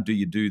how do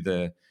you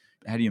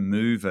how do you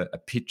move a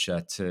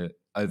picture to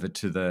over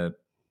to the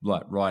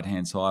like right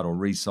hand side or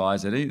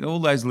resize it, all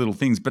those little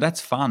things. But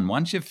that's fun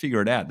once you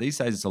figure it out. These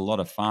days it's a lot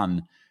of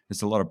fun.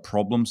 It's a lot of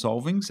problem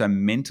solving. So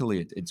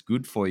mentally it's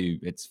good for you.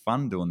 It's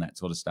fun doing that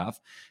sort of stuff.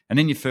 And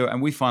then you feel,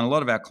 and we find a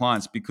lot of our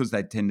clients, because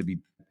they tend to be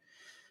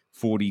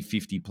 40,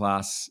 50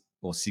 plus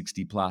or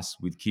 60 plus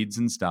with kids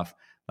and stuff,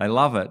 they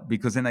love it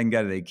because then they can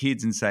go to their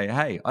kids and say,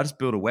 hey, I just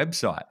built a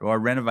website or I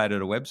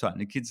renovated a website.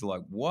 And the kids are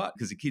like, what?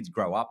 Because the kids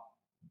grow up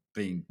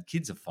being,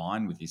 kids are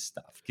fine with this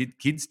stuff.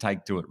 Kids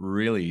take to it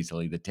really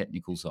easily, the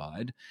technical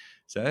side.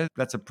 So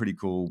that's a pretty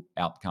cool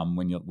outcome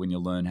when you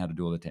learn how to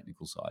do all the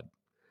technical side.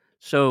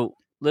 So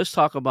let's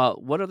talk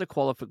about what are the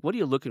what are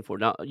you looking for?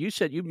 Now, you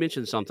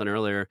mentioned something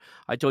earlier.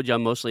 I told you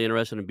I'm mostly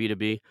interested in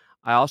B2B.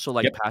 I also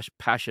like Yep.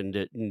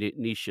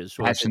 niches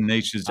sort of thing. Passion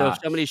niches So if are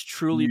somebody's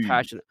truly huge.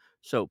 passionate,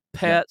 so Yep.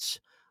 pets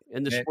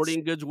in the Pets.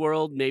 sporting goods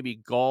world, maybe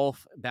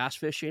golf, bass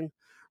fishing,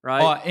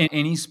 right? Oh,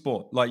 any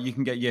sport. Like you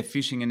can go, yeah,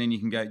 fishing, and then you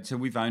can go. So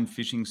we've owned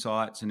fishing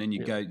sites, and then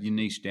Yeah. you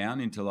niche down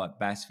into like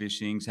bass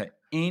fishing. So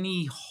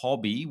any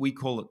hobby, we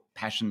call it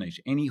passion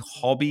niche. Any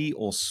hobby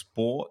or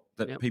sport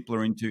that Yep. people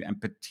are into, and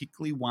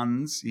particularly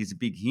ones, is a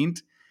big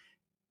hint,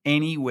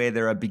 anywhere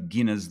there are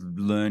beginners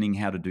learning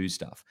how to do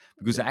stuff.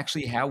 Because Yep.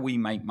 actually, how we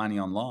make money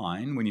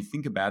online, when you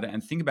think about it,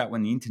 and think about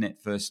when the internet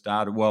first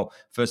started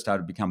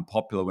to become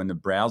popular, when the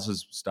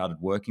browsers started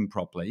working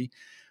properly.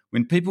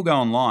 When people go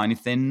online,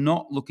 if they're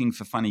not looking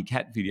for funny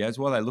cat videos,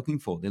 what are they looking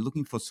for? They're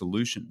looking for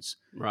solutions.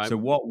 Right. So,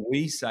 what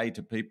we say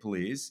to people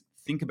is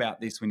think about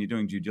this when you're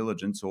doing due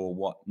diligence or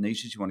what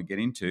niches you want to get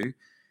into.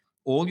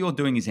 All you're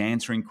doing is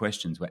answering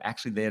questions. We're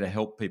actually there to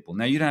help people.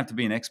 Now, you don't have to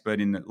be an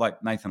expert in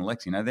like Nathan and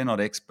Alex. They're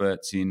not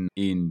experts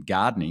in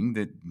gardening.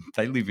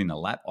 They live in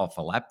off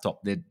a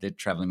laptop. They're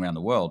traveling around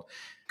the world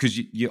because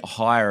you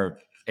hire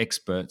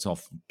experts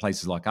off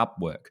places like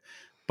Upwork.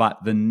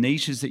 But the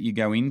niches that you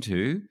go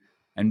into,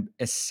 and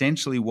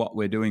essentially what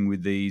we're doing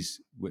with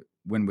these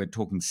when we're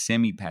talking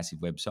semi-passive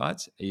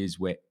websites, is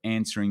we're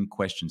answering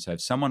questions. So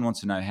if someone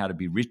wants to know how to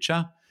be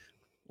richer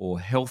or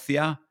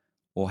healthier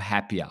or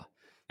happier.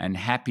 And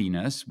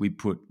happiness, we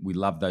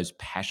love those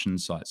passion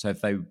sites.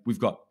 So we've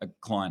got a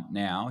client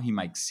now, he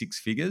makes 6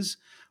 figures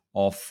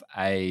off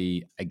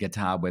a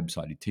guitar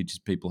website. He teaches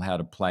people how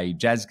to play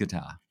jazz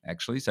guitar,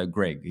 actually. So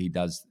Greg, he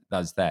does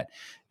that.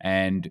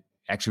 And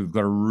actually, we've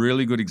got a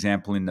really good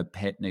example in the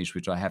pet niche,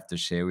 which I have to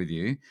share with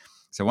you.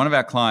 So one of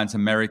our clients,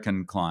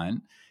 American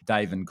client,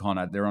 Dave and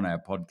Connor, they're on our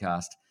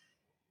podcast.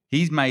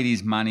 He's made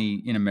his money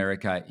in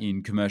America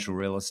in commercial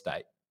real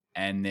estate.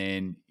 And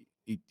then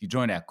he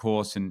joined our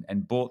course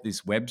and bought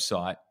this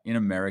website in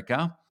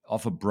America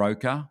off a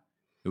broker.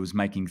 It was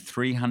making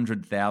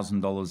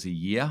 $300,000 a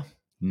year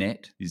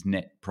net, his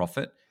net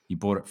profit. He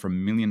bought it for $1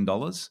 million,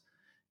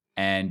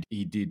 and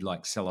he did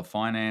like seller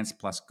finance,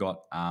 plus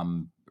got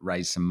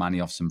raised some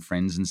money off some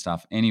friends and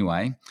stuff.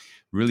 Anyway,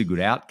 really good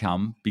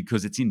outcome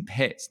because it's in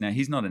pets. Now,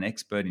 he's not an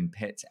expert in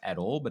pets at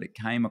all, but it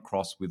came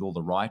across with all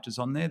the writers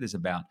on there. I think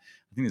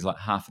there's like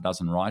half a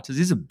dozen writers.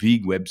 It's a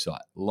big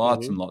website,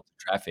 lots Hmm. and lots of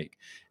traffic.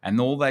 And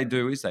all they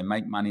do is they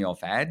make money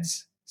off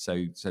ads. So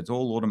it's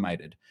all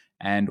automated,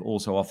 and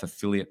also off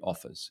affiliate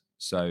offers.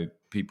 So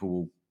people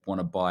will want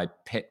to buy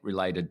pet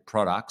related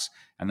products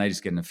and they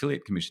just get an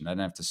affiliate commission. They don't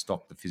have to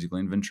stock the physical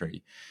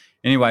inventory.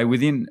 Anyway,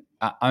 within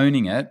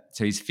owning it,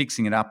 so he's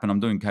fixing it up and I'm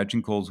doing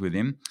coaching calls with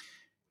him.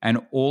 And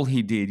all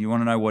he did, you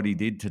want to know what he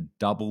did to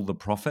double the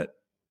profit?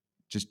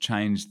 Just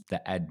changed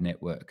the ad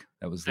network.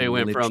 That was They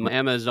went from literally,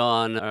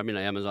 Amazon, I mean,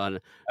 not Amazon,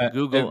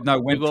 Google, no,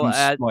 it went Google from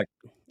ad, like,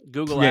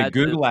 Google yeah, ads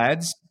to Google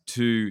Ads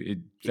to it,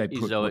 they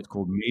put Ezoic what's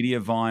called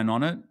Mediavine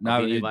on it. or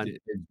No, Mediavine.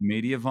 it's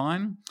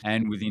Mediavine,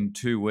 and within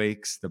 2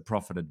 weeks, the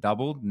profit had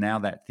doubled. Now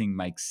that thing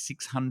makes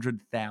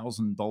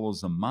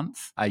 $600,000 a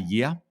month, a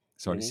year.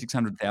 Sorry, Mhm.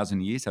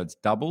 600,000 a year, so it's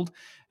doubled,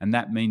 and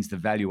that means the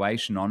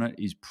valuation on it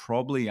is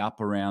probably up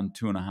around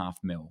 2.5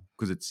 mil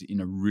because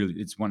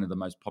it's one of the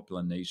most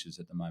popular niches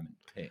at the moment,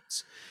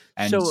 pets,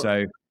 and So,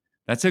 so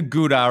that's a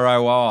good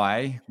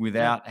ROI yeah,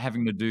 without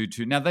having to do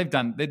too. Now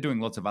they're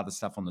doing lots of other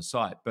stuff on the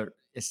site, but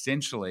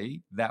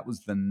essentially that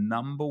was the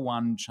number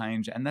one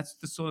change, and that's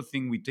the sort of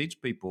thing we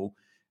teach people.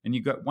 And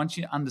once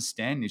you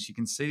understand this, you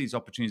can see these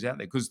opportunities out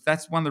there because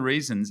that's one of the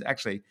reasons.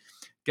 Actually,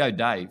 go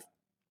Dave,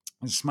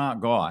 a smart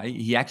guy.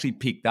 He actually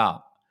picked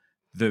up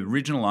the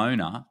original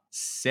owner,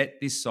 set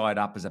this site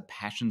up as a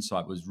passion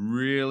site, was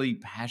really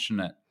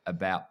passionate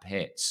about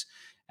pets.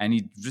 And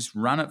he just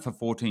run it for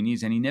 14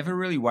 years and he never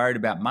really worried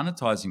about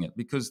monetizing it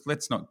because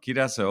let's not kid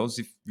ourselves.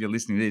 If you're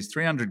listening to this,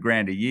 300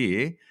 grand a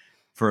year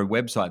for a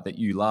website that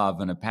you love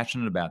and are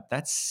passionate about,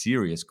 that's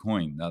serious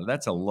coin. Now,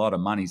 that's a lot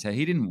of money. So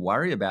he didn't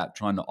worry about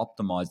trying to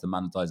optimize the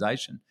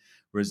monetization.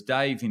 Whereas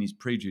Dave, in his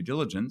pre due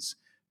diligence,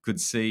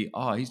 could see,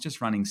 oh, he's just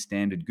running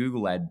standard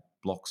Google ad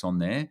blocks on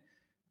there.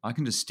 I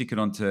can just stick it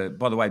onto,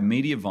 by the way,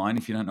 Mediavine,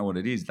 if you don't know what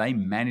it is, they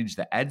manage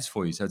the ads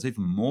for you. So it's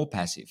even more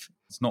passive.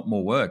 It's not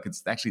more work,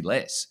 it's actually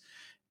less.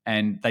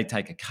 And they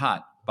take a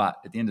cut. But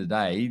at the end of the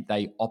day,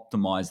 they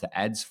optimize the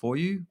ads for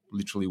you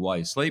literally while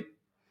you sleep.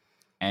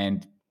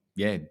 And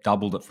yeah,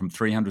 doubled it from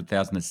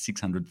 300,000 to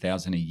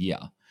 600,000 a year.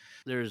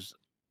 there's,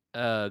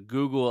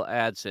 Google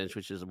AdSense,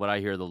 which is what I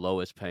hear the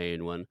lowest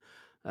paying one,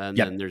 and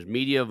then Yep. there's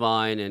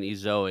Mediavine and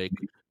Ezoic.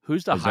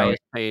 Who's the Zoe,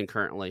 highest paying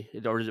currently?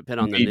 Or does it depend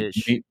on the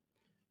niche?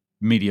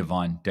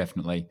 Mediavine,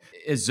 definitely.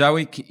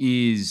 Ezoic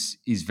is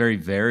very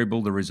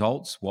variable, the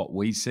results, what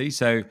we see.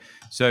 So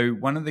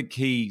one of the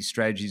key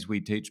strategies we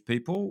teach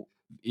people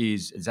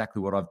is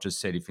exactly what I've just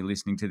said. If you're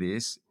listening to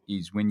this,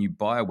 is when you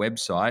buy a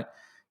website,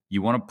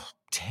 you want to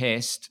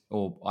test,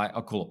 or I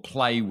call it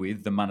play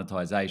with the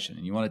monetization.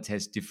 And you want to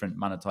test different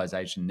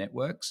monetization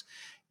networks.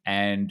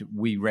 And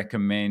we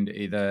recommend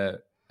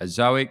either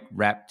Ezoic,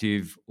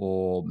 Raptive,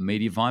 or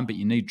Mediavine, but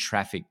you need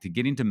traffic. To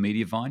get into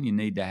Mediavine, you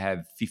need to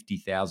have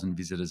 50,000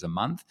 visitors a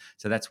month.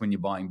 So that's when you're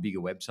buying bigger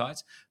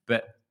websites.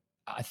 But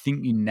I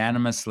think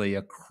unanimously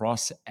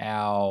across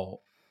our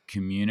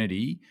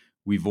community,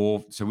 we've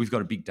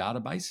got a big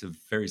database of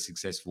very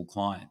successful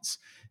clients.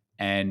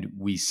 And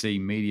we see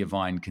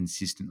Mediavine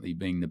consistently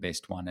being the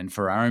best one. And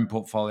for our own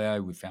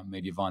portfolio, we found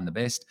Mediavine the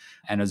best.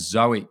 And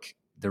Ezoic,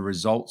 the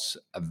results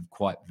are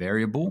quite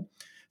variable.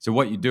 So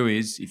what you do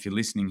is, if you're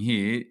listening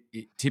here,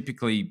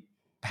 typically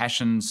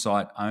passion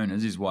site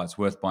owners is why it's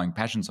worth buying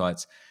passion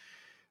sites.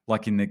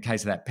 Like in the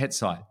case of that pet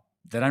site,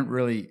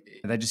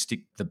 they just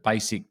stick the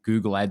basic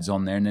Google ads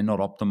on there and they're not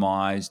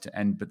optimized,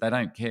 but they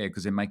don't care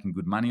because they're making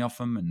good money off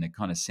them and they're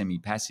kind of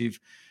semi-passive.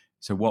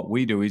 So what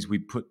we do is we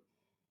put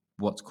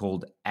what's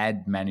called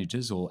ad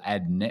managers or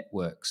ad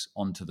networks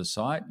onto the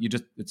site.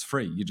 It's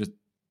free.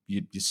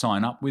 You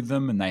sign up with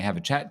them and they have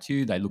a chat to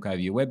you. They look over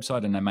your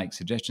website and they make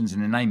suggestions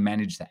and then they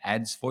manage the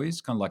ads for you.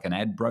 It's kind of like an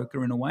ad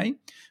broker in a way,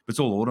 but it's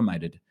all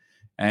automated.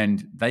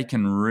 And they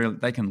can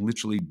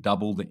literally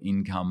double the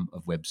income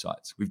of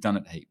websites. We've done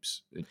it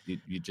heaps.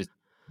 You just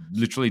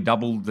literally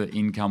double the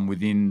income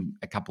within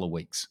a couple of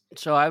weeks.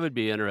 So I would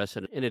be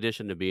interested, in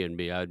addition to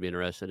B&B, I would be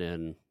interested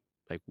in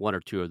like one or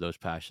two of those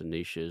passion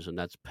niches, and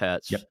that's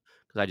pets. Yep.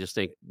 Because I just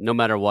think no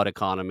matter what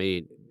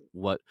economy,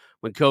 when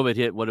COVID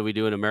hit, what did we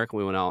do in America?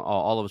 We went out,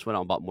 all of us went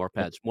out and bought more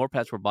Yep. pets. More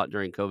pets were bought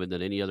during COVID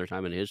than any other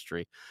time in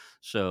history.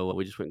 So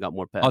we just went and got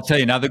more I'll pets. tell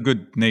you another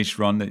good niche,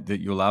 Ron, that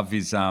you'll love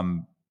is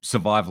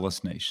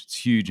survivalist niche. It's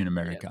huge in Yeah.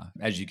 America,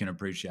 as you can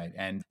appreciate.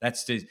 And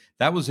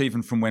that was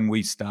even from when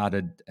we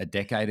started a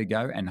decade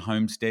ago and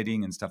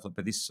homesteading and stuff like that.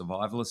 But this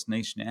survivalist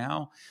niche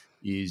now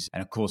and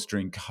of course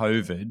during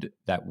COVID,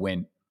 but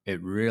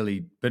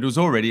it was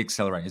already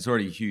accelerating. It's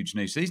already a huge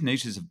niche. These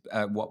niches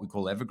are what we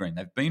call evergreen.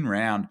 They've been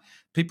around.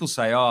 People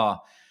say, oh,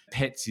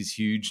 Pets is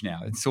huge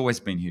now. It's always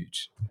been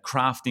huge.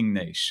 Crafting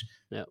niche.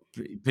 Yeah.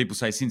 People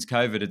say since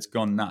COVID, it's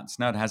gone nuts.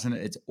 No, it hasn't.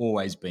 It's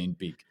always been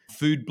big.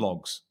 Food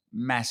blogs,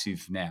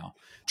 massive now.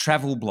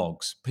 Travel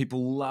blogs.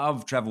 People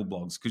love travel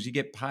blogs because you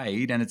get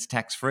paid and it's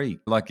tax free.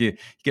 Like you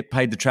get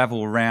paid to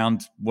travel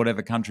around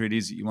whatever country it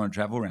is that you want to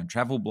travel around.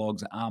 Travel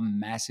blogs are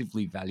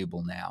massively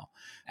valuable now,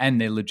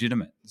 and they're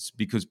legitimate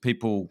because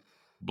people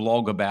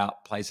blog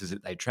about places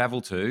that they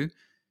travel to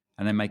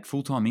and they make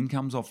full-time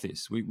incomes off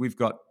this. We've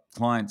got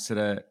clients that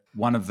are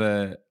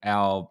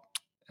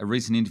a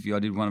recent interview I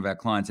did with one of our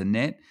clients,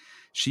 Annette.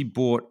 She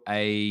bought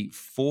a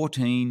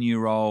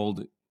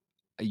 14-year-old,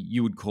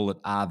 you would call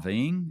it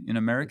RVing in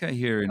America.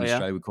 Here in Oh, yeah?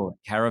 Australia, we call it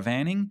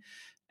caravanning.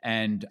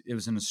 And it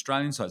was an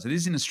Australian site. So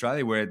this is in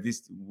Australia where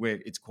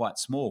it's quite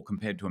small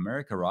compared to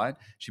America, right?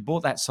 She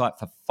bought that site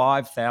for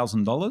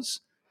 $5,000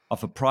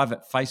 off a private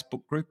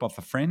Facebook group, off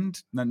a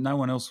friend. No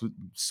one else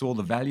saw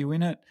the value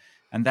in it.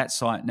 And that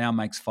site now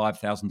makes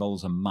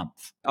 $5,000 a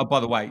month. Oh, by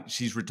the way,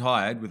 she's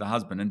retired with a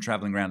husband and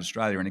traveling around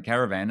Australia in a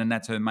caravan, and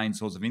that's her main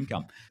source of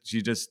income.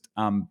 She just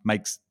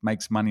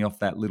makes money off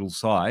that little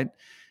site.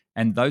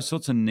 And those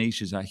sorts of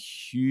niches are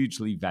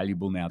hugely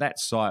valuable now. That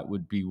site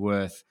would be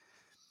worth,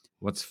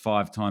 what's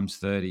 5 times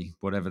 30,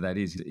 whatever that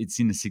is. It's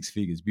in the six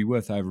figures. It'd be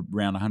worth over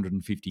around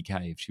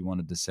 150K if she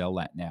wanted to sell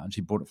that now. And she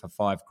bought it for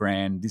 5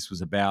 grand. This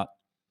was about,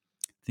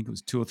 I think it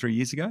was 2 or 3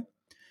 years ago.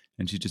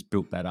 And she just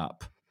built that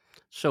up.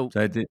 So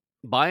So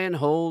buy and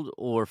hold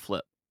or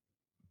flip?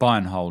 buy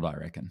and hold, I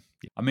reckon.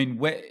 I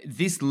mean,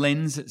 this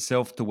lends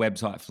itself to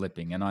website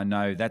flipping. And I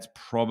know that's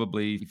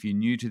probably, if you're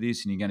new to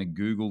this and you're going to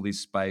Google this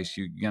space,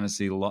 you're going to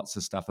see lots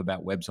of stuff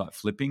about website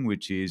flipping,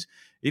 which is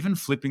even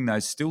flipping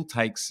those still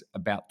takes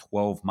about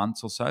 12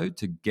 months or so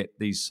to get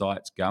these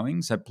sites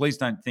going. So please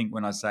don't think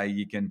when I say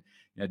you can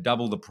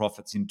double the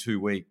profits in 2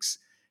 weeks,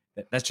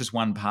 that's just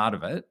one part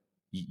of it.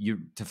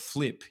 To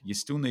flip, you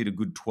still need a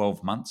good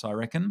 12 months, I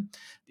reckon.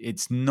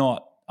 It's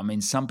not, I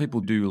mean, some people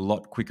do a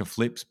lot quicker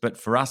flips, but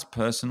for us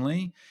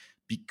personally,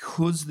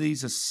 because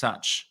these are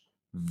such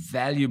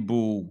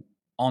valuable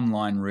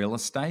online real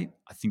estate,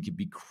 I think it'd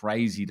be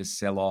crazy to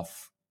sell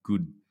off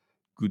good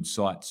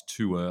sites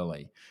too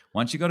early.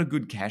 Once you've got a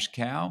good cash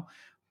cow,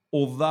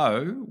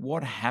 although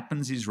what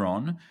happens is,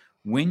 Ron,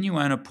 when you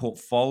own a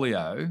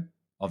portfolio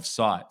of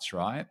sites,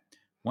 right?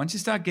 Once you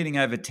start getting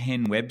over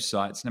 10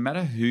 websites, no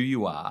matter who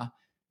you are,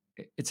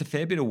 it's a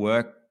fair bit of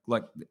work,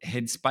 like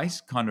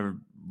headspace, kind of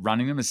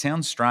running them. It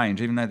sounds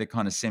strange, even though they're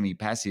kind of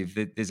semi-passive.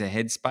 There's a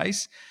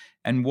headspace,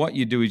 and what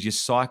you do is you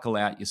cycle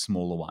out your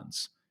smaller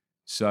ones.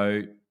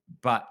 So,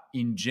 but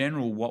in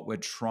general, what we're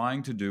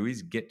trying to do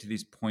is get to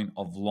this point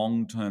of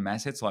long-term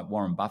assets, like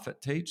Warren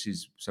Buffett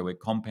teaches. So we're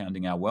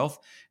compounding our wealth,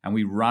 and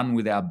we run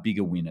with our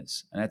bigger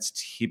winners, and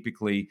that's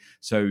typically.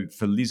 So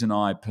for Liz and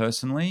I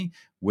personally,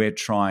 we're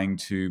trying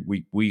to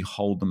we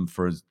hold them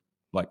for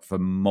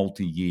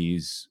multi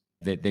years.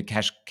 They're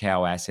cash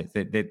cow assets.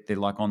 They're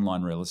like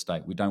online real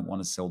estate. We don't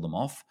want to sell them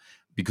off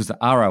because the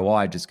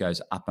ROI just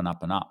goes up and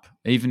up and up.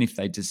 Even if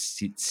they just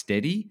sit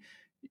steady,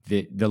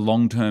 the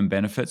long-term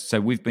benefits. So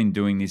we've been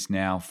doing this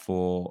now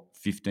for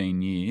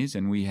 15 years,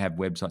 and we have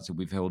websites that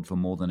we've held for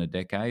more than a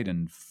decade,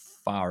 and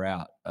far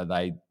out have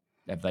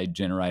they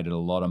generated a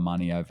lot of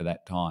money over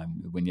that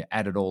time. When you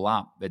add it all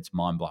up, it's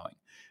mind-blowing.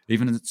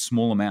 Even if it's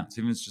small amounts,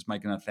 even if it's just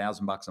making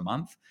 $1,000 a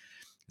month,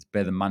 it's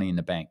better than money in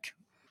the bank.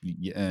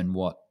 You earn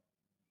what?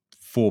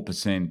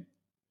 4%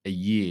 a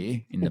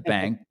year in the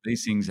bank.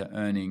 These things are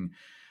earning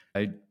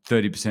a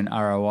 30%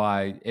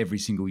 ROI every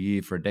single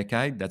year for a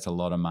decade. That's a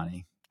lot of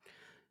money.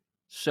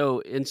 So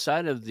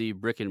inside of the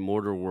brick and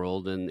mortar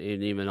world and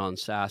even on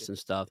SaaS and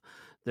stuff,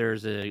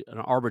 there's an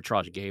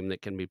arbitrage game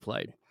that can be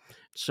played.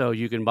 So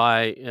you can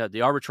buy the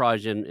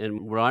arbitrage,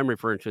 and what I'm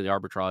referring to the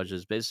arbitrage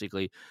is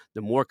basically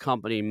the more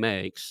company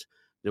makes,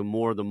 the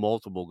more the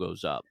multiple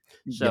goes up.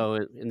 Yep. So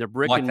in the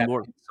brick Like and that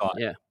mortar, site.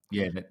 yeah.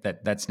 Yeah,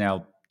 that's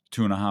now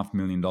 $2.5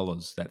 million,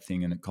 that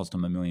thing, and it cost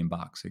them $1 million.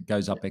 It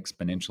goes up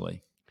exponentially.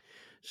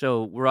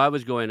 So where I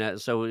was going at,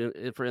 so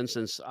for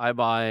instance, I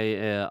buy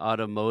an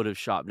automotive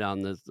shop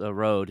down the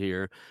road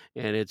here,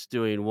 and it's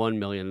doing 1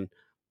 million.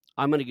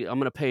 I'm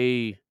gonna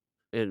pay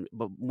in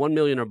but 1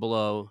 million or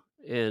below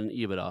in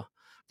EBITDA.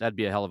 That'd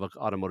be a hell of a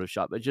automotive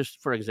shop. But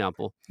just for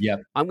example,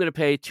 Yep. I'm gonna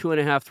pay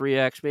 2.5,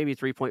 3x, maybe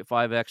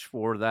 3.5x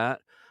for that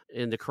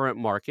in the current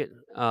market.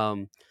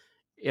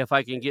 If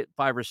I can get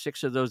 5 or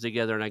 6 of those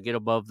together and I get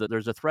above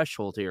there's a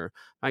threshold here.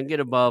 I can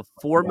get above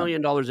 $4 million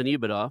in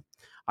EBITDA,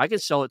 I can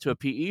sell it to a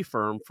PE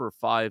firm for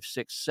 5,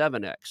 6,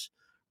 7x,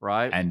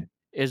 right? And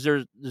Is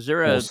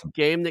there a awesome.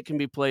 game that can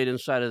be played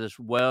inside of this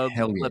web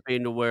Hell yeah.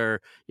 flipping to where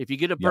Yep.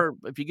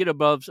 if you get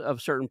above a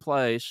certain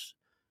place,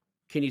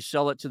 can you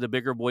sell it to the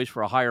bigger boys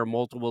for a higher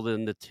multiple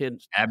than the 10?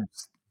 Yeah.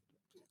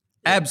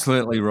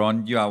 Absolutely,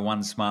 Ron. You are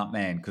one smart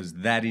man because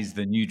that is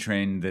the new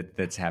trend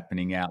that's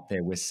happening out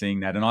there. We're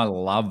seeing that, and I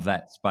love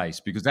that space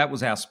because that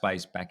was our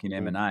space back in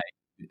Mhm. M&A.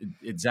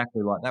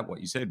 Exactly like that, what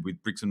you said,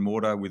 with bricks and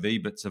mortar, with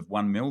EBITs of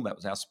 1 mil. That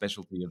was our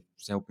specialty of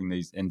helping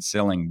these and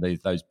selling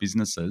those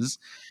businesses.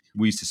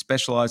 We used to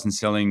specialize in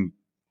selling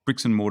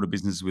bricks and mortar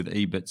businesses with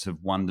EBITs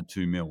of 1 to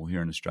 2 mil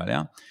here in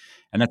Australia.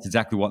 And that's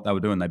exactly what they were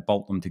doing. They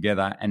bolt them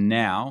together.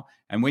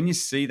 And when you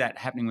see that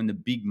happening, when the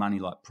big money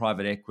like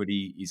private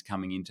equity is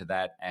coming into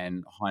that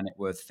and high net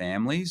worth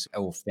families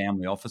or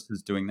family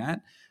offices doing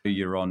that,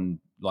 you're on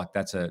like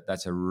that's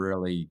a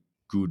really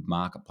good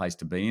marketplace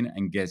to be in.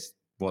 And guess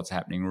what's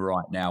happening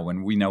right now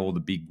when we know all the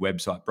big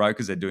website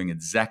brokers are doing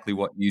exactly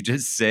what you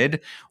just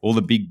said, all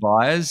the big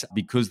buyers,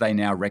 because they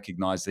now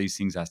recognize these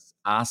things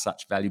are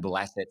such valuable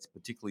assets,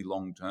 particularly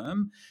long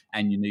term,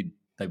 and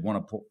they want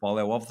a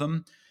portfolio of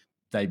them.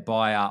 They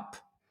buy up.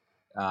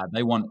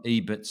 They want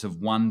EBITs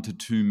of 1 to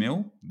 2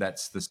 mil.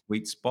 That's the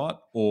sweet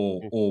spot,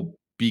 Mm. or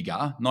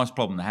bigger. Nice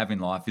problem to have in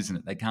life, isn't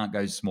it? They can't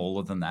go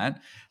smaller than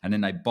that, and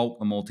then they bolt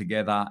them all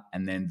together,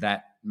 and then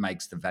that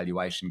makes the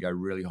valuation go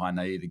really high. And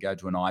they either go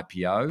to an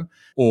IPO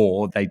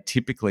or they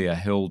typically are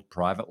held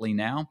privately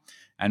now.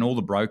 And all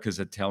the brokers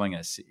are telling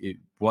us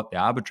what the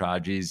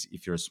arbitrage is.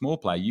 If you're a small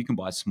player, you can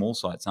buy small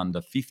sites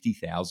under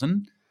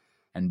 50,000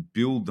 and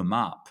build them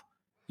up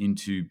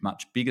into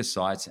much bigger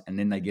sites, and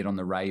then they get on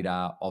the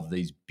radar of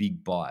these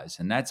big buyers.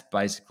 And that's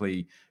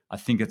basically, I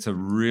think it's a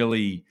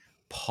really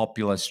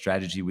popular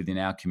strategy within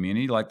our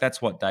community. Like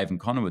that's what Dave and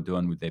Connor were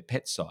doing with their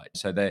pet site.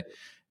 So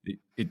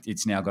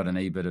it's now got an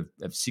EBIT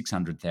of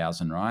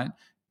 600,000, right?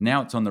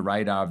 Now it's on the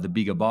radar of the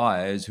bigger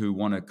buyers who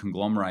want to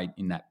conglomerate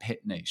in that pet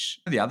niche.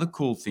 The other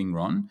cool thing,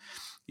 Ron,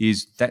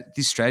 is that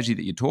this strategy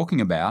that you're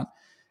talking about,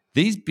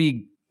 these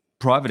big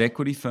private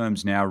equity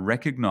firms now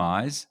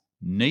recognize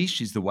niche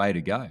is the way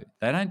to go.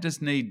 They don't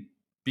just need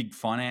big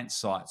finance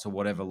sites or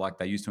whatever like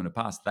they used to in the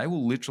past. They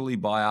will literally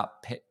buy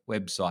up pet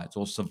websites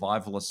or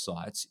survivalist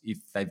sites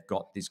if they've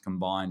got this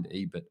combined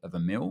EBIT of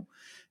 1 mil.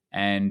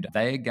 And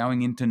they are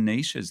going into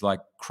niches like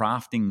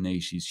crafting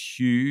niche is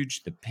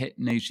huge. The pet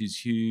niche is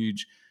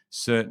huge.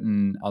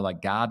 Certain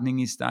like gardening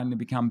is starting to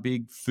become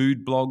big.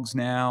 Food blogs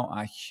now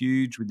are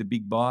huge with the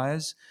big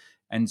buyers.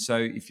 And so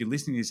if you're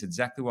listening to this,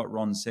 exactly what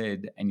Ron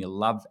said, and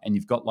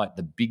you've got like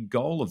the big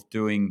goal of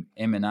doing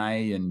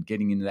M&A and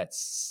getting into that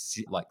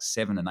like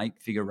 7 and 8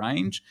 figure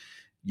range,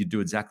 you do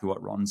exactly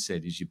what Ron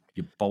said, is you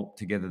bolt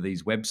together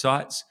these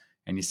websites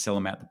and you sell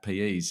them out to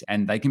PEs,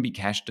 and they can be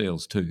cash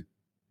deals too,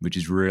 which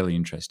is really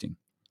interesting.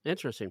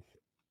 Interesting.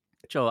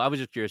 So I was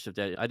just curious if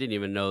that I didn't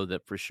even know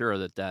that for sure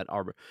that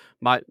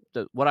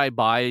what I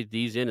buy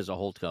these in is a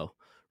holdco,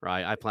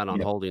 right? I plan on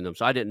Yeah. holding them.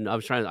 So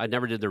I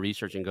never did the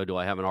research and go, do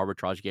I have an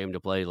arbitrage game to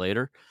play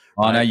later?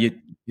 I know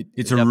Right?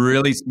 it's a Definitely.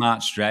 really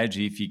smart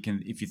strategy if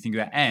you think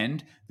about it.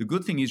 And the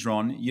good thing is,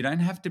 Ron, you don't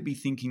have to be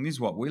thinking this is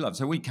what we love.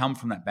 So we come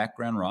from that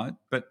background, right?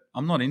 But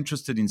I'm not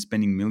interested in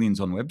spending millions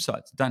on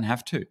websites. Don't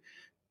have to.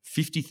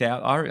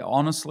 50,000,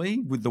 honestly,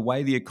 with the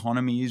way the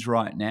economy is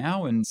right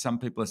now, and some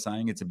people are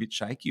saying it's a bit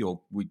shaky or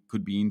we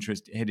could be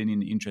heading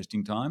into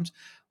interesting times.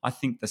 I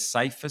think the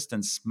safest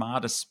and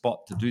smartest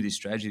spot to do this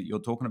strategy that you're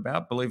talking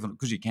about, believe it,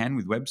 because you can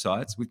with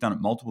websites, we've done it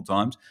multiple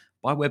times,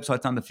 buy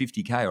websites under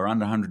 50K or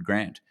under 100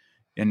 grand.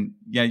 And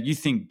you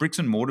think bricks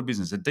and mortar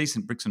business, a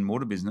decent bricks and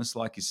mortar business,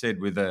 like you said,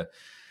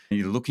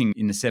 you're looking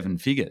in the 7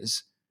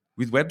 figures.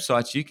 With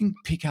websites, you can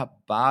pick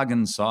up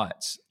bargain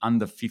sites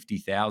under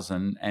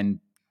 50,000 and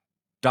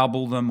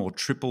double them or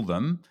triple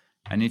them.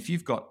 And if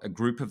you've got a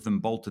group of them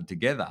bolted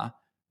together,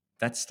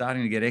 that's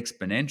starting to get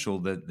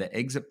exponential, the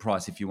exit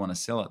price, if you want to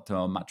sell it to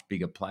a much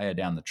bigger player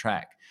down the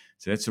track.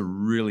 So that's a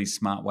really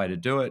smart way to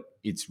do it.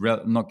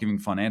 I'm not giving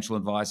financial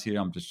advice here.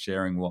 I'm just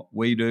sharing what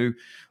we do.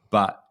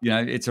 But,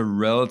 it's a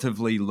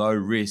relatively low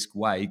risk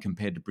way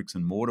compared to bricks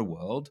and mortar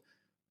world.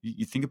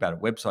 You think about it,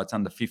 websites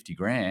under 50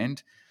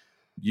 grand,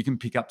 you can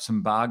pick up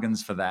some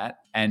bargains for that.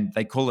 And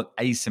they call it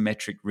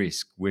asymmetric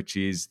risk, which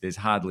is there's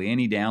hardly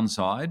any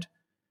downside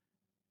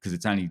because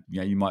it's only,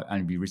 you might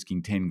only be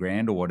risking 10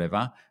 grand or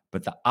whatever,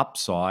 but the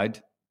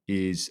upside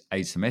is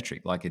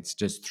asymmetric. Like it's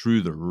just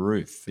through the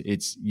roof.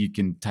 You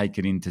can take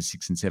it into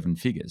 6 and 7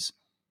 figures.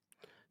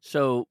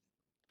 So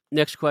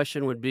next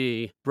question would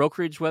be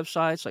brokerage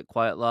websites like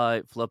Quiet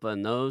Light, Flippa,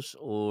 and those,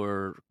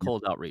 or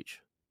cold outreach?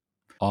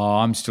 Oh,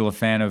 I'm a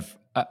fan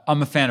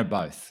of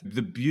both.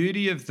 The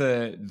beauty of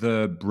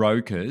the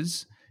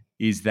brokers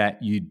is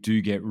that you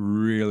do get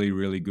really,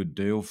 really good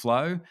deal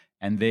flow,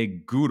 and they're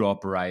good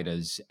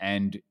operators.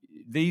 And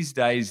these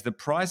days, the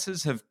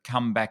prices have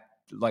come back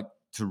like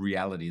to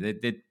reality.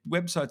 Their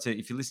websites are,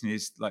 if you listen to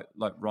this,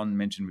 like Ron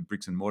mentioned with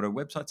bricks and mortar,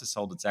 websites are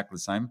sold exactly the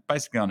same,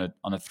 basically on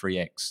a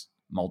 3x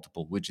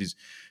multiple, which is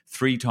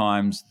 3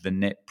 times the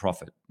net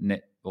profit,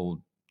 or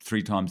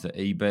 3 times the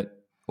EBIT,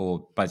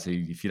 or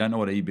basically, if you don't know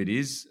what EBIT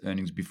is,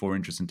 earnings before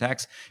interest and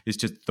tax, it's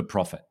just the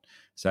profit.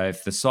 So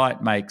if the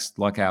site makes,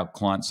 like our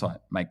client site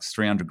makes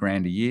 300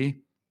 grand a year,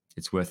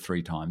 it's worth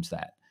 3 times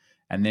that.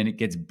 And then it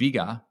gets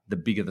bigger, the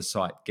bigger the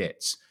site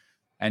gets.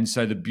 And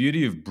so the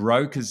beauty of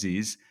brokers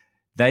is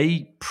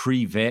they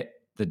pre-vet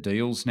the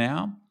deals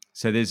now.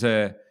 So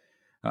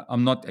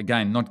I'm not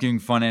giving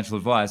financial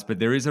advice, but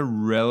there is a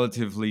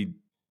relatively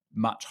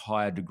much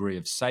higher degree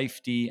of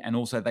safety. And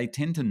also they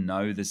tend to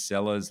know the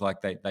sellers,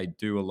 like they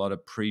do a lot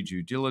of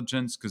pre-due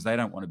diligence because they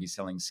don't want to be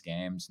selling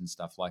scams and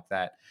stuff like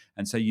that.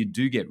 And so you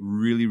do get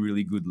really,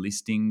 really good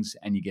listings,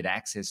 and you get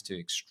access to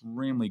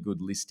extremely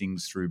good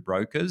listings through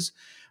brokers.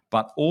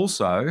 But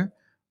also,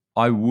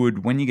 I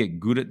would, when you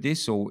get good at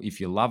this, or if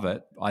you love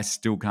it, I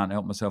still can't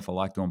help myself. I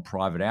like doing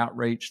private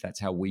outreach. That's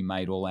how we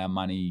made all our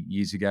money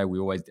years ago.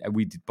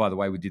 We did, by the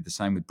way, we did the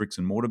same with bricks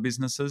and mortar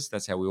businesses.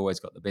 That's how we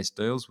always got the best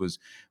deals. Was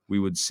we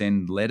would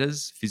send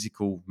letters,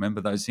 physical. Remember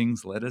those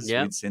things, letters?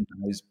 Yep. We'd send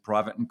those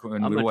private, and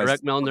I'm we'd a always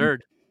direct mail nerd.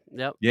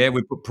 Yep. yeah,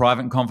 we put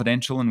private and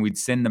confidential, and we'd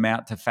send them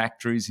out to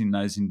factories in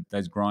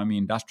those grimy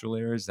industrial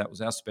areas. That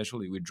was our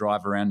specialty. We'd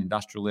drive around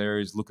industrial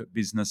areas, look at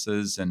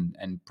businesses, and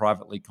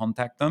privately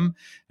contact them.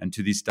 And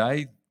to this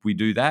day, we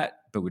do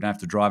that, but we don't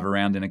have to drive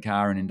around in a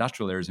car in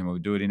industrial areas, and we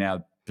do it in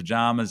our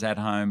pajamas at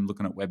home,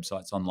 looking at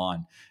websites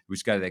online. We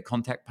just go to their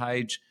contact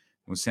page.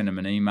 We'll send them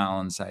an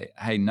email and say,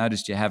 "Hey,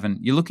 noticed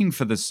you're looking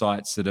for the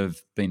sites that have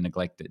been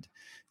neglected."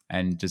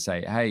 And just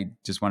say, "Hey,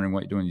 just wondering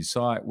what you're doing on your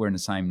site. We're in the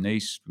same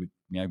niche.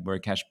 We're a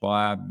cash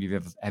buyer.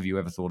 Have you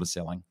ever thought of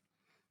selling?"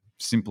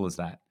 Simple as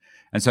that.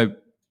 And so,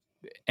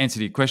 answer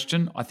to your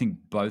question, I think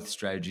both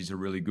strategies are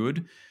really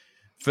good.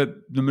 For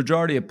the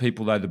majority of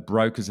people, though, the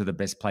brokers are the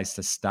best place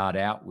to start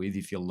out with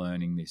if you're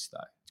learning this, though,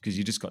 because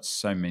you just got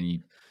so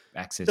many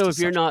access So to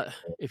such.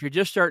 if you're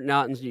just starting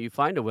out and you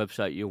find a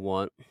website you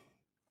want,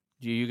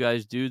 do you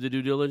guys do the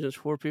due diligence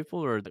for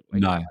people or like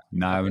No,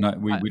 no, okay. no,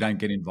 I we don't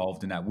get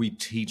involved in that. We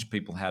teach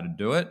people how to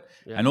do it,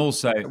 yeah. and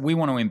also we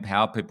want to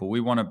empower people. We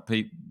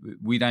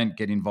don't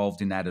get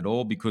involved in that at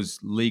all because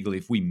legally,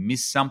 if we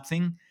miss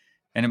something,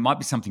 and it might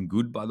be something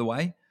good, by the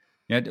way,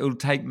 it'll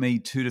take me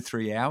 2 to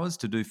 3 hours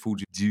to do full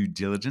due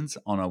diligence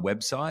on a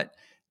website,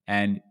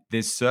 and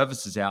there's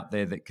services out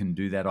there that can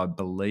do that, I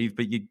believe.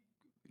 But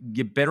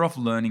you're better off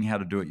learning how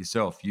to do it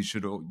yourself.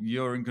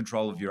 You're in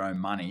control of your own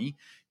money.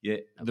 Yeah,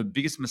 the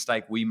biggest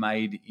mistake we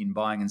made in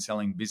buying and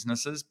selling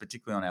businesses,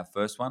 particularly on our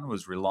first one,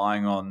 was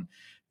relying on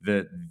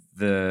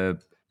the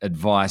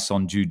advice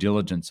on due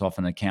diligence off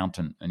an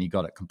accountant, and he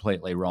got it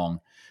completely wrong.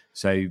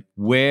 So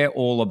we're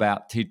all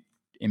about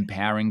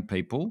empowering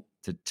people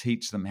to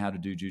teach them how to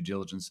do due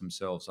diligence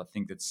themselves. I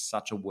think it's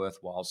such a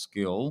worthwhile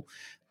skill.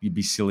 You'd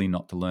be silly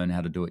not to learn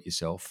how to do it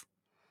yourself.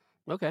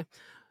 Okay.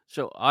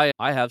 So I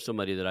have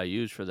somebody that I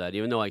use for that.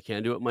 Even though I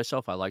can do it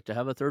myself, I like to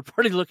have a third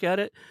party look at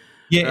it.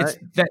 Yeah, Right?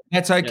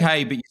 that's Yeah.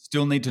 okay, but you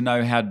still need to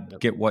know how to Yep.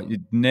 get what you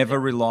Yep. never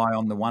rely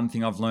on the one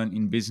thing I've learned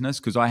in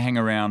business because I hang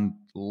around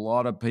a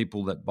lot of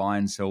people that buy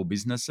and sell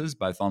businesses,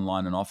 both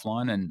online and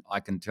offline, and I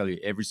can tell you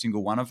every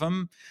single one of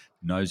them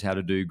knows how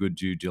to do good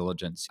due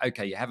diligence.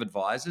 Okay, you have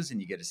advisors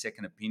and you get a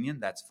second opinion,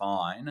 that's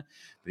fine. But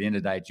at the end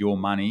of the day, it's your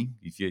money.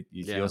 If you're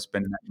Yeah.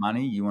 spending that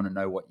money, you want to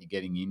know what you're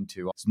getting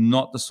into. It's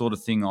not the sort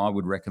of thing I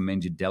would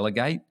recommend you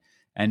delegate.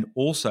 And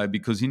also,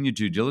 because in your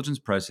due diligence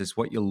process,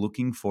 what you're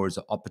looking for is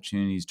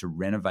opportunities to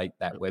renovate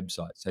that Yep.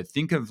 website. So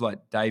think of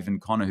like Dave and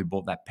Connor who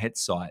bought that pet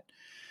site.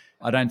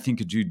 I don't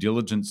think a due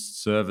diligence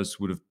service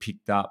would have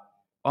picked up.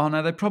 Oh,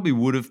 no, they probably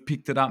would have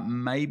picked it up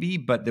maybe,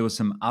 but there were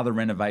some other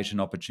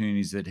renovation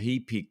opportunities that he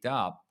picked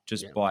up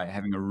just Yeah. by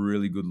having a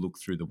really good look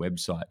through the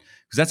website.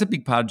 Because that's a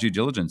big part of due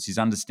diligence is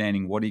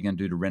understanding what are you going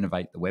to do to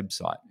renovate the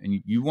website.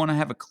 And you want to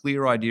have a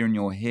clear idea in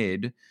your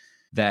head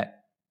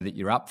that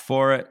you're up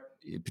for it,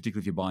 particularly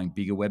if you're buying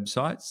bigger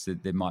websites,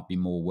 that there might be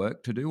more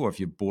work to do. Or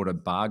if you've bought a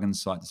bargain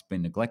site that's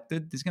been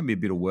neglected, there's going to be a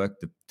bit of work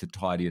to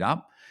tidy it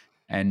up.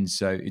 And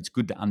so it's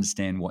good to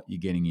understand what you're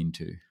getting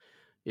into.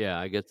 Yeah,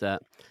 I get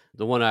that.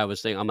 The one I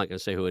was thinking, I'm not gonna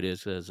say who it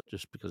is 'cause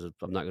just because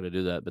I'm not gonna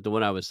do that, but the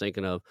one I was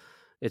thinking of,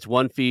 it's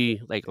one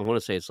fee, like, I wanna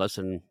say it's less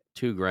than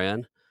 2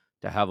 grand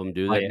to have them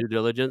do Oh, that yeah. due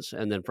diligence,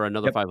 and then for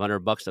another Yep. 500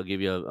 bucks, they'll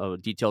give you a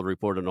detailed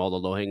report on all the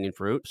low-hanging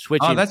fruit. Oh,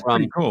 Switching that's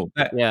pretty from cool.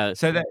 That yeah,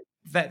 so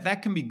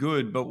that can be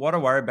good, but what I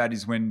worry about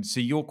is when so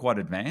you're quite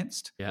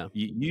advanced. yeah.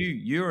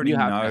 You already You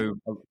have to.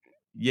 know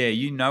yeah,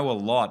 you know a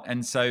lot,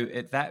 and so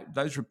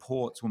those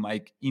reports will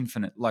make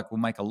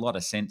a lot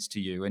of sense to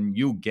you, and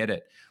you'll get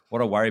it.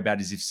 What I worry about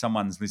is if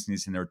someone's listening to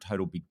this and they're a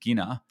total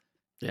beginner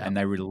Yeah. and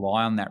they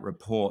rely on that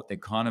report, they're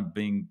going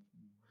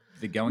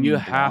You in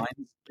have blind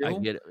I still.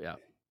 get it, yeah.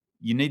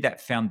 You need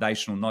that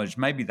foundational knowledge.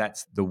 Maybe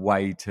that's the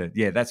way to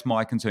yeah, that's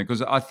my concern,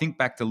 because I think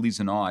back to Liz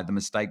and I, the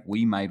mistake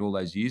we made all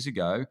those years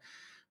ago,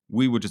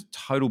 we were just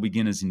total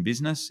beginners in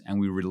business and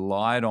we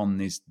relied on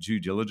this due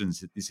diligence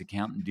that this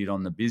accountant did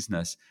on the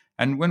business.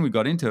 And when we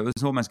got into it, it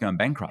was almost going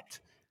bankrupt.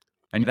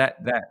 And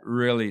that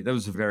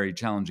was a very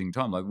challenging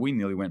time. Like we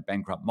nearly went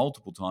bankrupt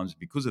multiple times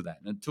because of that.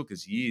 And it took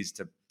us years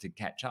to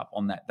catch up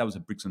on that. That was a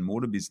bricks and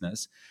mortar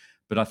business.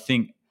 But I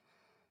think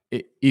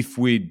if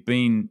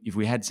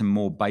we had some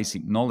more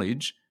basic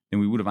knowledge, then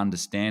we would have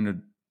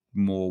understood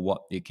more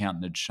what the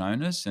accountant had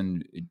shown us.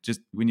 And it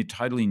just when you're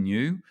totally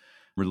new,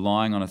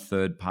 relying on a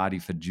third party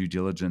for due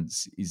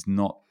diligence is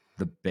not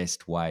the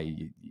best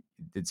way.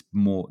 That's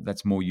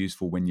more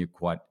useful when you're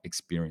quite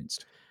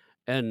experienced.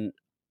 And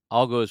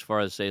I'll go as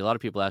far as say a lot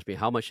of people ask me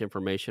how much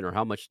information or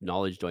how much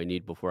knowledge do I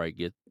need before I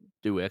get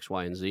do X,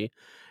 Y, and Z.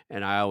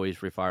 And I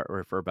always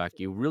refer back,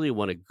 you really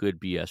want a good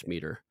BS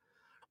meter,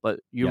 but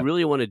you Yep.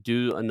 really wanna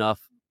do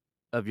enough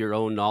of your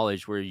own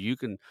knowledge where you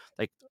can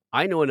like,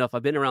 I know enough,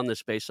 I've been around this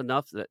space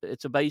enough that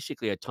it's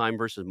basically a time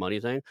versus money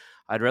thing.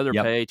 I'd rather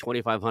Yep. pay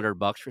 2,500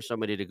 bucks for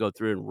somebody to go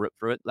through and rip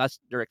through it. That's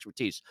their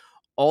expertise.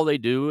 All they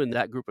do in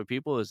that group of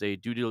people is they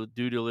do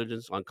due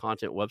diligence on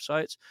content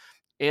websites,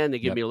 and they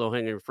give me Yep. a low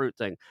hanging fruit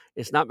thing.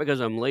 It's not because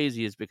I'm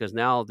lazy, it's because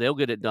now they'll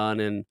get it done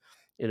in,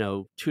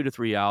 2 to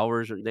 3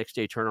 hours or next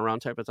day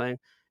turnaround type of thing,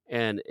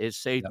 and it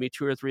saved Yep. me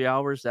 2 or 3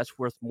 hours. That's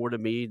worth more to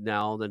me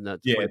now than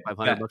the Yeah, 2,500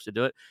 that bucks to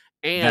do it,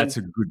 and that's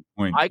a good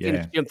point, I can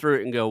yeah. skim through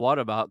it and go, "What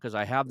about?" Because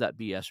I have that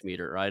BS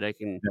meter, right? I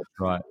can, That's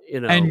right. you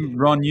know And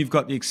Ron, you've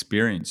got the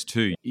experience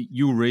too.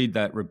 You'll read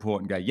that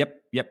report and go,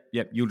 "Yep, yep,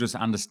 yep." You'll just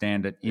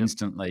understand it Yep,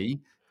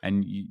 instantly,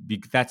 and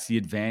that's the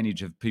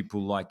advantage of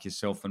people like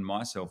yourself and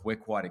myself. We're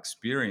quite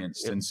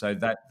experienced, yep. and so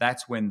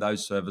that's when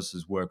those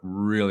services work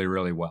really,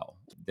 really well.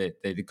 They're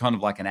kind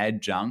of like an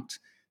adjunct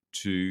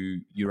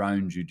to your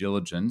own due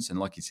diligence. And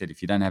like you said,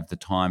 if you don't have the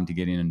time to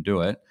get in and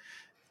do it,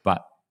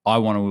 but I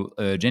want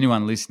to urge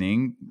anyone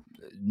listening,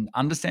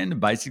 understand the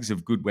basics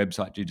of good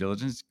website due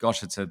diligence.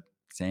 Gosh, it's a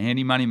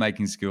handy money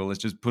making skill. Let's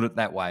just put it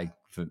that way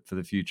for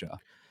the future.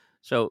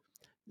 So,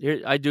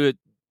 here I do it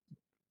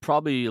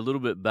probably a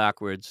little bit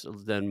backwards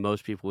than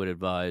most people would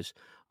advise.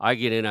 I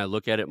get in, I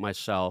look at it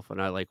myself,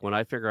 and I like when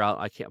I figure out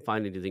I can't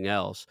find anything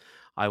else,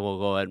 I will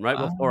go ahead and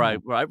Ah,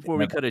 right before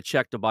we yep, cut a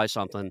check to buy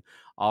something,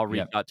 I'll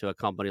reach yep. out to a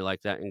company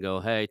like that and go,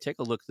 "Hey, take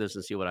a look at this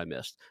and see what I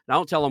missed." And I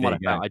don't tell them There what I you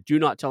go. found. I do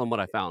not tell them what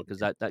I found because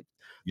that to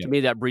Yep.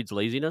 me that breeds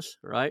laziness,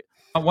 right?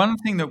 One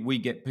thing that we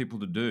get people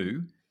to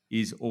do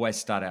is always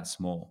start out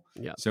small.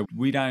 Yeah, So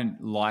we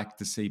don't like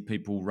to see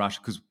people rush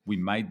because we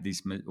made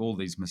all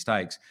these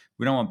mistakes.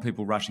 We don't want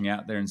people rushing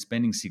out there and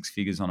spending six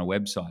figures on a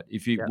website.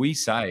 yeah. We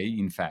say,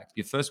 in fact,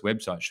 your first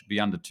website should be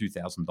under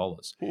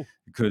 $2,000 Hmm.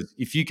 because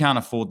if you can't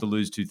afford to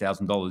lose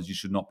 $2,000, you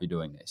should not be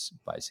doing this,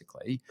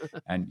 basically.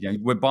 And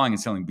we're buying and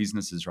selling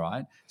businesses,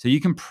 right? So you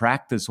can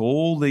practice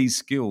all these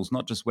skills,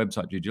 not just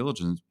website due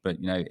diligence, but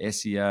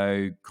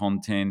SEO,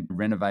 content,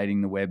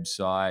 renovating the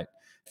website,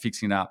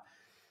 fixing it up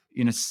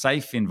in a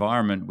safe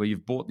environment where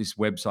you've bought this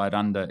website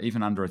under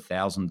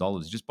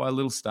 $1,000. Just buy a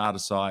little starter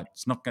site.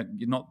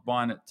 You're not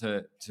buying it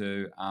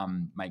to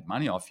make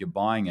money off. You're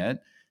buying it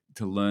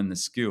to learn the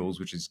skills,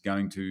 which is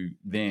going to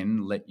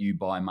then let you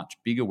buy much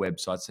bigger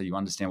websites so you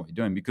understand what you're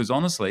doing. Because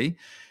honestly,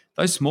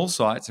 those small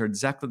sites are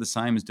exactly the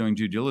same as doing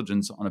due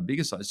diligence on a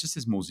bigger site. It's just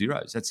there's more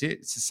zeros. That's it.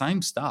 It's the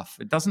same stuff.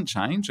 It doesn't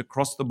change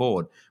across the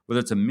board. Whether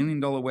it's $1 million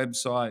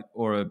website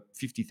or a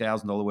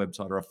 $50,000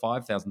 website or a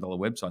 $5,000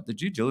 website, the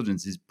due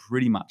diligence is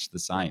pretty much the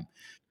Yeah. same.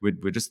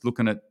 We're just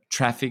looking at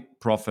traffic,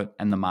 profit,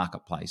 and the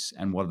marketplace,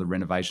 and what are the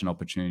renovation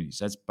opportunities.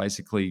 That's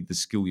basically the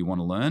skill you want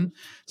to learn.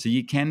 So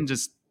you can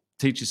just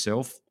teach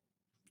yourself.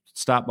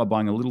 Start by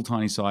buying a little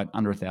tiny site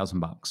under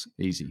 $1,000.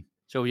 Easy.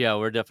 So, yeah,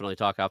 we're definitely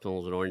talking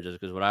apples and oranges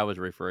because what I was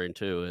referring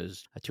to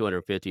is a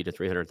 250 to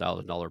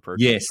 $300,000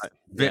 purchase, Yes, right?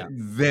 Yeah,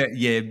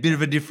 yeah, a bit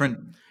of a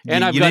different.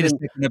 and I've You need a gotten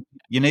second.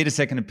 You need a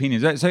second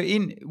opinion. So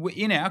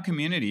in our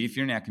community, if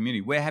you're in our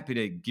community, we're happy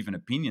to give an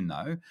opinion.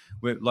 Though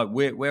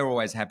we're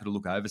always happy to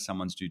look over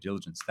someone's due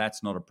diligence.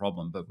 That's not a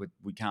problem. But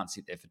we can't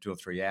sit there for 2 or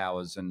 3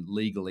 hours, and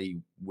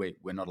legally we're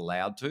not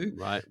allowed to.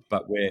 right.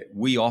 But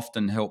we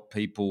often help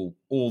people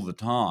all the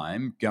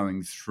time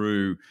going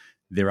through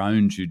their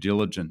own due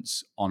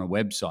diligence on a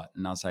website,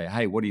 and I'll say,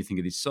 "Hey, what do you think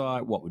of this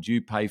site? What would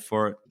you pay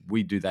for it?"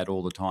 We do that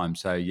all the time.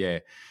 So yeah,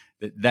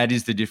 that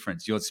is the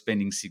difference. You're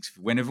spending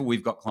whenever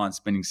we've got clients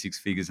spending six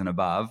figures and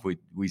above,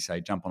 we say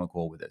jump on a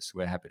call with us.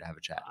 We're happy to have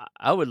a chat.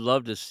 I would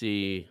love to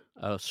see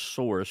a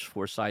source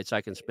for sites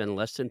I can spend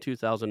less than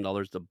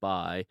 $2,000 to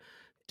buy,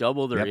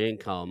 double their Yep.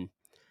 income,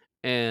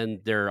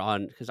 and they're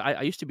on because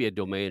I used to be a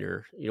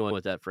domainer, you know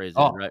what that phrase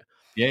is, Oh, right?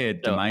 yeah,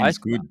 So domain is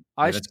good.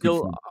 I Yeah, that's good still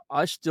for them.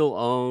 I still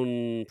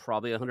own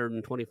probably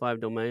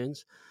 125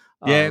 domains.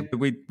 Yeah, Um,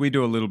 we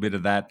do a little bit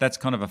of that. That's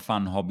kind of a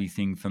fun hobby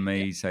thing for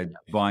yeah, me. So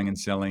buying and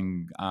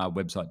selling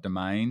website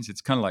domains.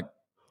 It's kind of like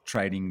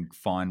trading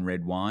fine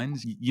red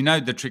wines. You know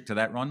the trick to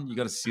that, Ron. You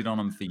got to sit on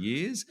them for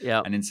years,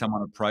 yeah. and then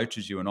someone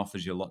approaches you and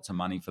offers you lots of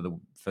money for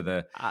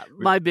the.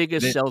 My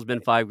biggest the sale's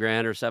been 5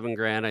 grand or 7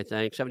 grand, I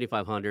think,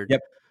 7,500.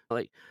 yep.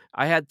 Like,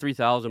 I had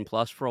 3,000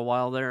 plus for a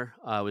while there.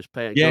 I was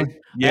paying Yeah, go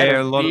I had a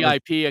yeah. A lot of the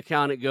VIP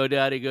account at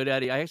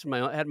GoDaddy. I actually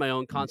had my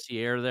own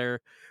concierge there,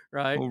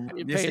 right? well, And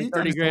you're you see, paying you've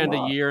done 30 this a grand a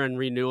lot. year in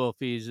renewal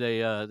fees. They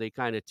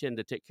kinda tend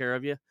to take care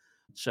of you.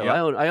 So Yep.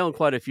 I own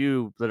quite a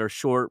few that are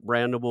short,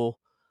 brandable,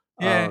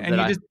 Yeah, and that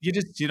I you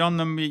just sit on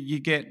them. You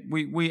get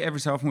we every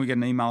so often we get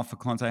an email for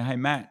clients say, "Hey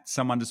Matt,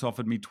 someone just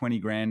offered me 20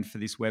 grand for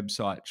this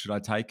website. Should I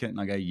take it?"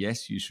 And I go,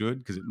 "Yes, you should,"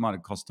 because it might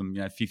have cost them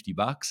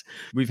 $50.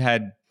 We've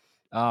had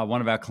one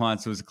of our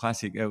clients. It was a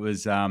classic. It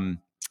was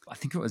I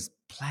think it was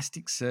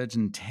Plastic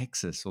Surgeon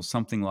Texas or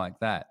something like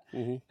that,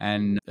 Mhm.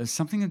 and there's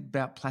something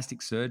about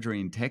plastic surgery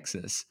in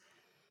Texas.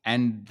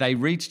 And they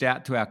reached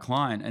out to our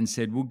client and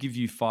said, "We'll give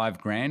you 5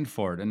 grand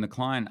for it." And the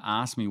client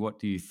asked me, "What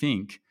do you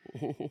think?"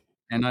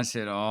 And I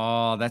said,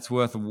 "Oh, that's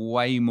worth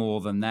way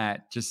more than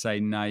that." Just say,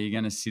 "No, you're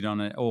going to sit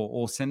on it,"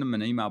 or send them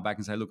an email back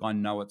and say, "Look, I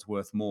know it's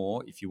worth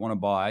more. If you want to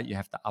buy it, you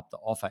have to up the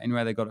offer."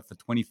 Anyway, they got it for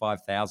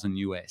 25,000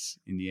 US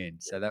in the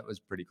end, so that was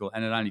pretty cool.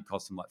 And it only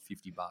cost them like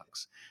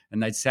 $50,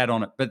 and they'd sat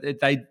on it. But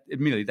they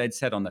admittedly they'd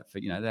sat on that for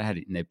they had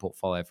it in their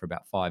portfolio for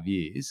about 5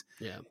 years.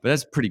 Yeah, But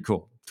that's pretty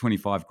cool.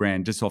 25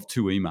 grand just off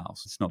 2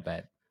 emails. It's not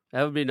bad.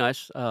 that would be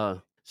nice.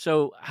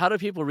 So how do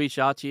people reach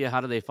out to you? How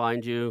do they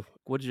find you?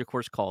 What is your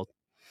course called?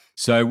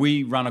 So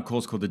we run a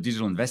course called the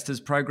Digital Investors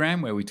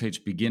Program where we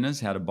teach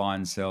beginners how to buy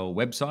and sell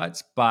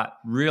websites. But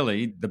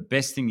really, the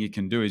best thing you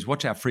can do is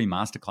watch our free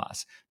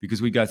masterclass,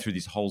 because we go through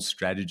this whole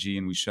strategy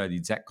and we show the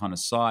exact kind of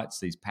sites,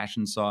 these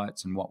passion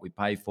sites, and what we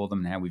pay for them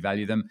and how we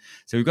value them.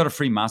 So we've got a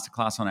free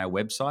masterclass on our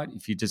website.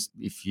 If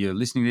you're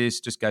listening to this,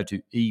 just go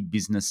to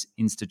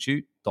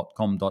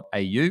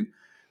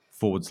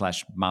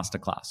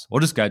ebusinessinstitute.com.au/masterclass, or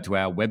just go to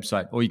our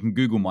website, or you can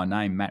Google my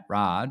name, Matt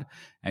Raad,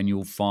 and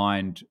you'll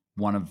find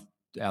one of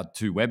our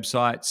two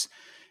websites,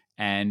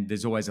 and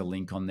there's always a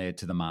link on there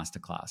to the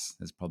masterclass.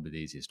 That's probably the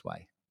easiest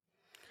way,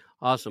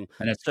 Awesome.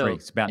 and that's free. So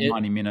It's about it,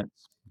 90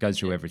 minutes, goes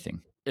through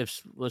everything.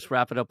 if let's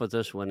wrap it up with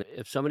this one.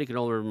 If somebody can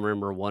only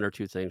remember one or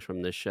two things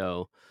from this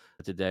show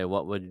today,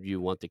 what would you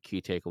want the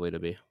key takeaway to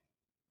be?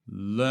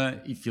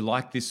 Learn, if you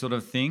like this sort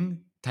of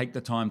thing, take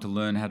the time to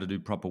learn how to do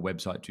proper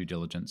website due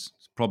diligence.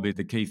 It's probably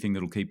the key thing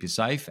that'll keep you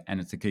safe, and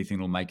it's the key thing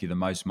that'll make you the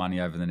most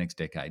money over the next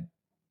decade.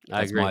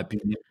 I That's agree. my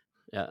opinion.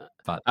 Yeah.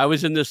 But I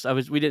was in this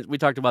we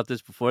talked about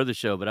this before the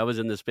show, but I was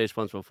in this space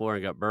once before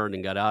and got burned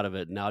and got out of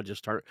it. And now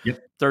just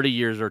 30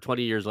 years or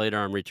 20 years later,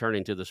 I'm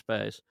returning to the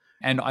space.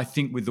 And I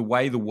think with the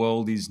way the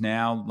world is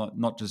now,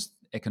 not just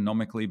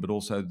economically, but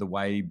also the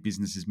way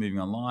business is moving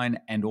online,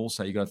 and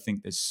also you got to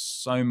think there's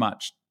so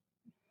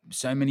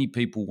many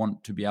people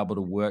want to be able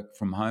to work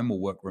from home or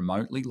work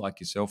remotely,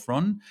 like yourself,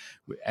 Ron.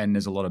 And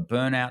there's a lot of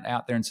burnout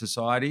out there in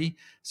society.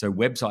 So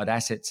website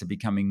assets are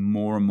becoming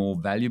more and more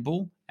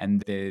valuable, and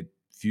they're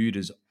viewed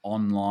as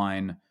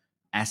online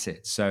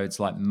assets. So it's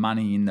like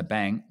money in the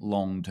bank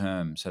long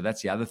term. So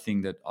that's the other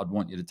thing that I'd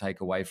want you to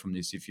take away from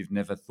this. If you've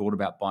never thought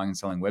about buying and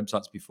selling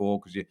websites before,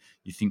 because you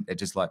think they're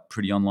just like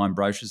pretty online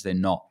brochures, they're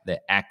not.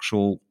 They're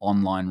actual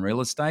online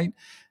real estate.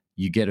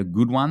 You get a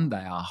good one,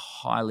 they are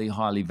highly,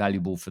 highly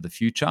valuable for the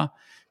future.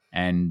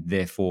 And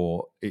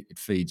therefore, it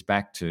feeds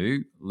back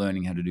to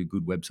learning how to do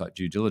good website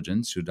due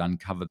diligence should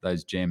uncover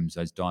those gems,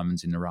 those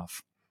diamonds in the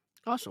rough.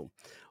 Awesome.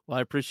 Well,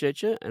 I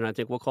appreciate you, and I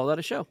think we'll call that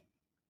a show.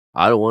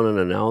 I want to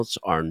announce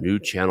our new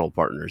channel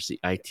partners, the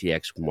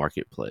ITX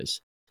Marketplace.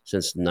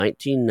 Since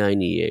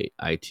 1998,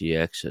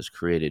 ITX has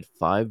created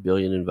 $5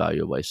 billion in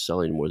value by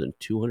selling more than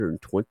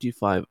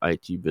 225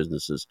 IT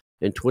businesses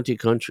in 20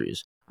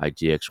 countries.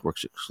 ITX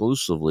works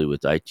exclusively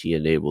with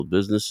IT-enabled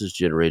businesses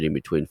generating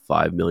between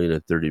 $5 million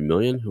and $30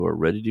 million who are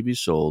ready to be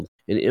sold,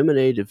 and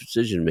M&A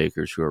decision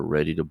makers who are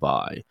ready to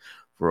buy.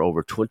 For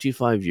over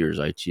 25 years,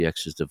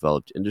 ITX has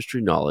developed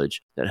industry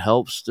knowledge that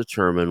helps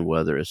determine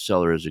whether a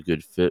seller is a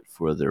good fit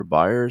for their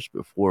buyers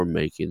before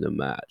making the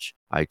match.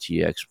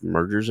 ITX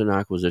Mergers and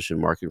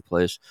Acquisition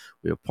Marketplace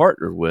we have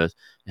partnered with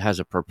has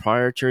a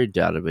proprietary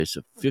database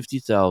of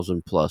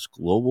 50,000 plus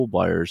global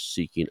buyers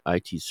seeking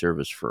IT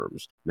service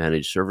firms,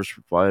 managed service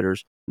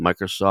providers,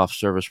 Microsoft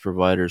service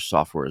providers,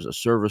 software as a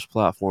service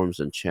platforms,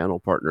 and channel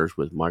partners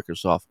with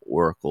Microsoft,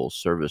 Oracle,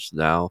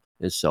 ServiceNow,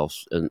 and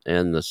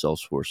the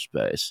Salesforce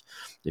space.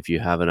 If you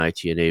have an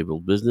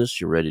IT-enabled business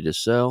you're ready to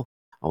sell,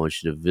 I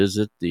want you to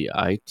visit the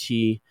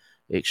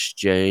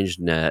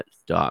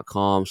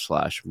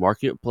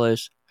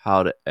itexchangenet.com/marketplace.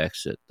 How to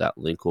exit. That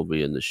link will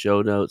be in the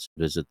show notes.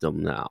 Visit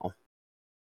them now.